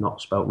RD,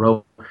 not spelt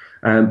road.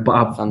 But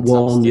I've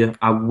warned you,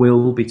 I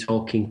will be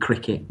talking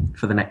cricket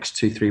for the next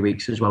 2-3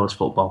 weeks as well as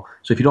football.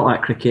 So if you don't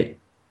like cricket,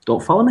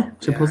 don't follow me.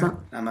 Simple as that.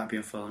 I might be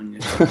unfollowing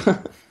you.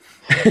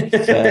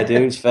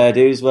 Fair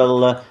dues.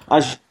 Well,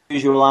 as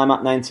usual, I'm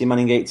at 90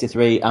 Manning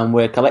 83, and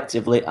we're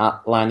collectively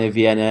at Line of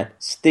Vienna.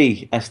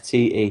 Ste,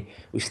 S-T-E.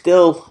 We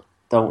still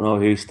don't know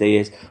who Ste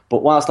is,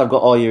 but whilst I've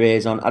got all your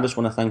ears on, I just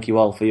want to thank you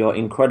all for your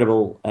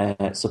incredible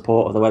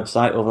support of the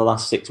website over the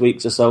last 6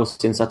 weeks or so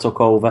since I took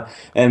over.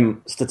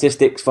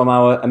 Statistics from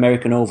our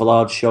American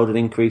overlords showed an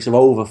increase of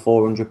over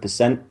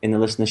 400% in the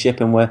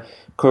listenership, and we're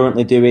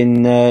currently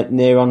doing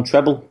near on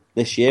treble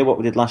this year what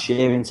we did last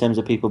year in terms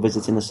of people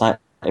visiting the site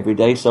every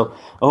day. So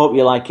I hope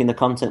you're liking the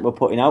content we're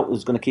putting out. We're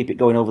going to keep it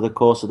going over the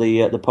course of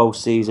the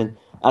post-season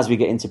as we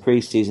get into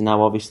pre-season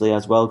now, obviously,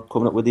 as well,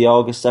 coming up with the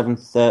August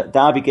 7th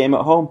Derby game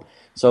at home.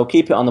 So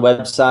keep it on the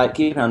website,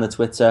 keep it on the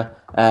Twitter,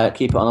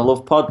 keep it on the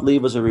Love Pod,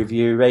 leave us a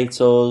review, rate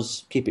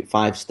us, keep it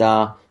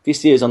 5-star. If you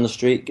see us on the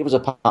street, give us a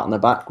pat on the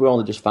back. We're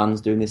only just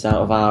fans doing this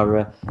out of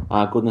our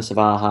goodness of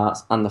our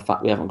hearts and the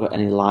fact we haven't got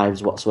any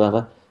lives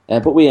whatsoever.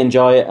 But we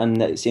enjoy it, and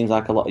it seems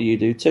like a lot of you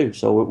do too.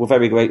 So we're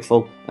very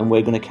grateful, and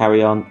we're going to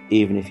carry on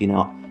even if you're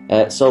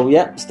not. So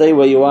yeah, stay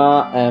where you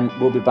are.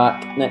 We'll be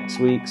back next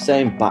week,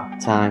 same back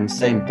time,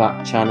 same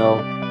back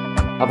channel.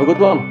 Have a good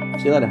one.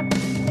 See you later.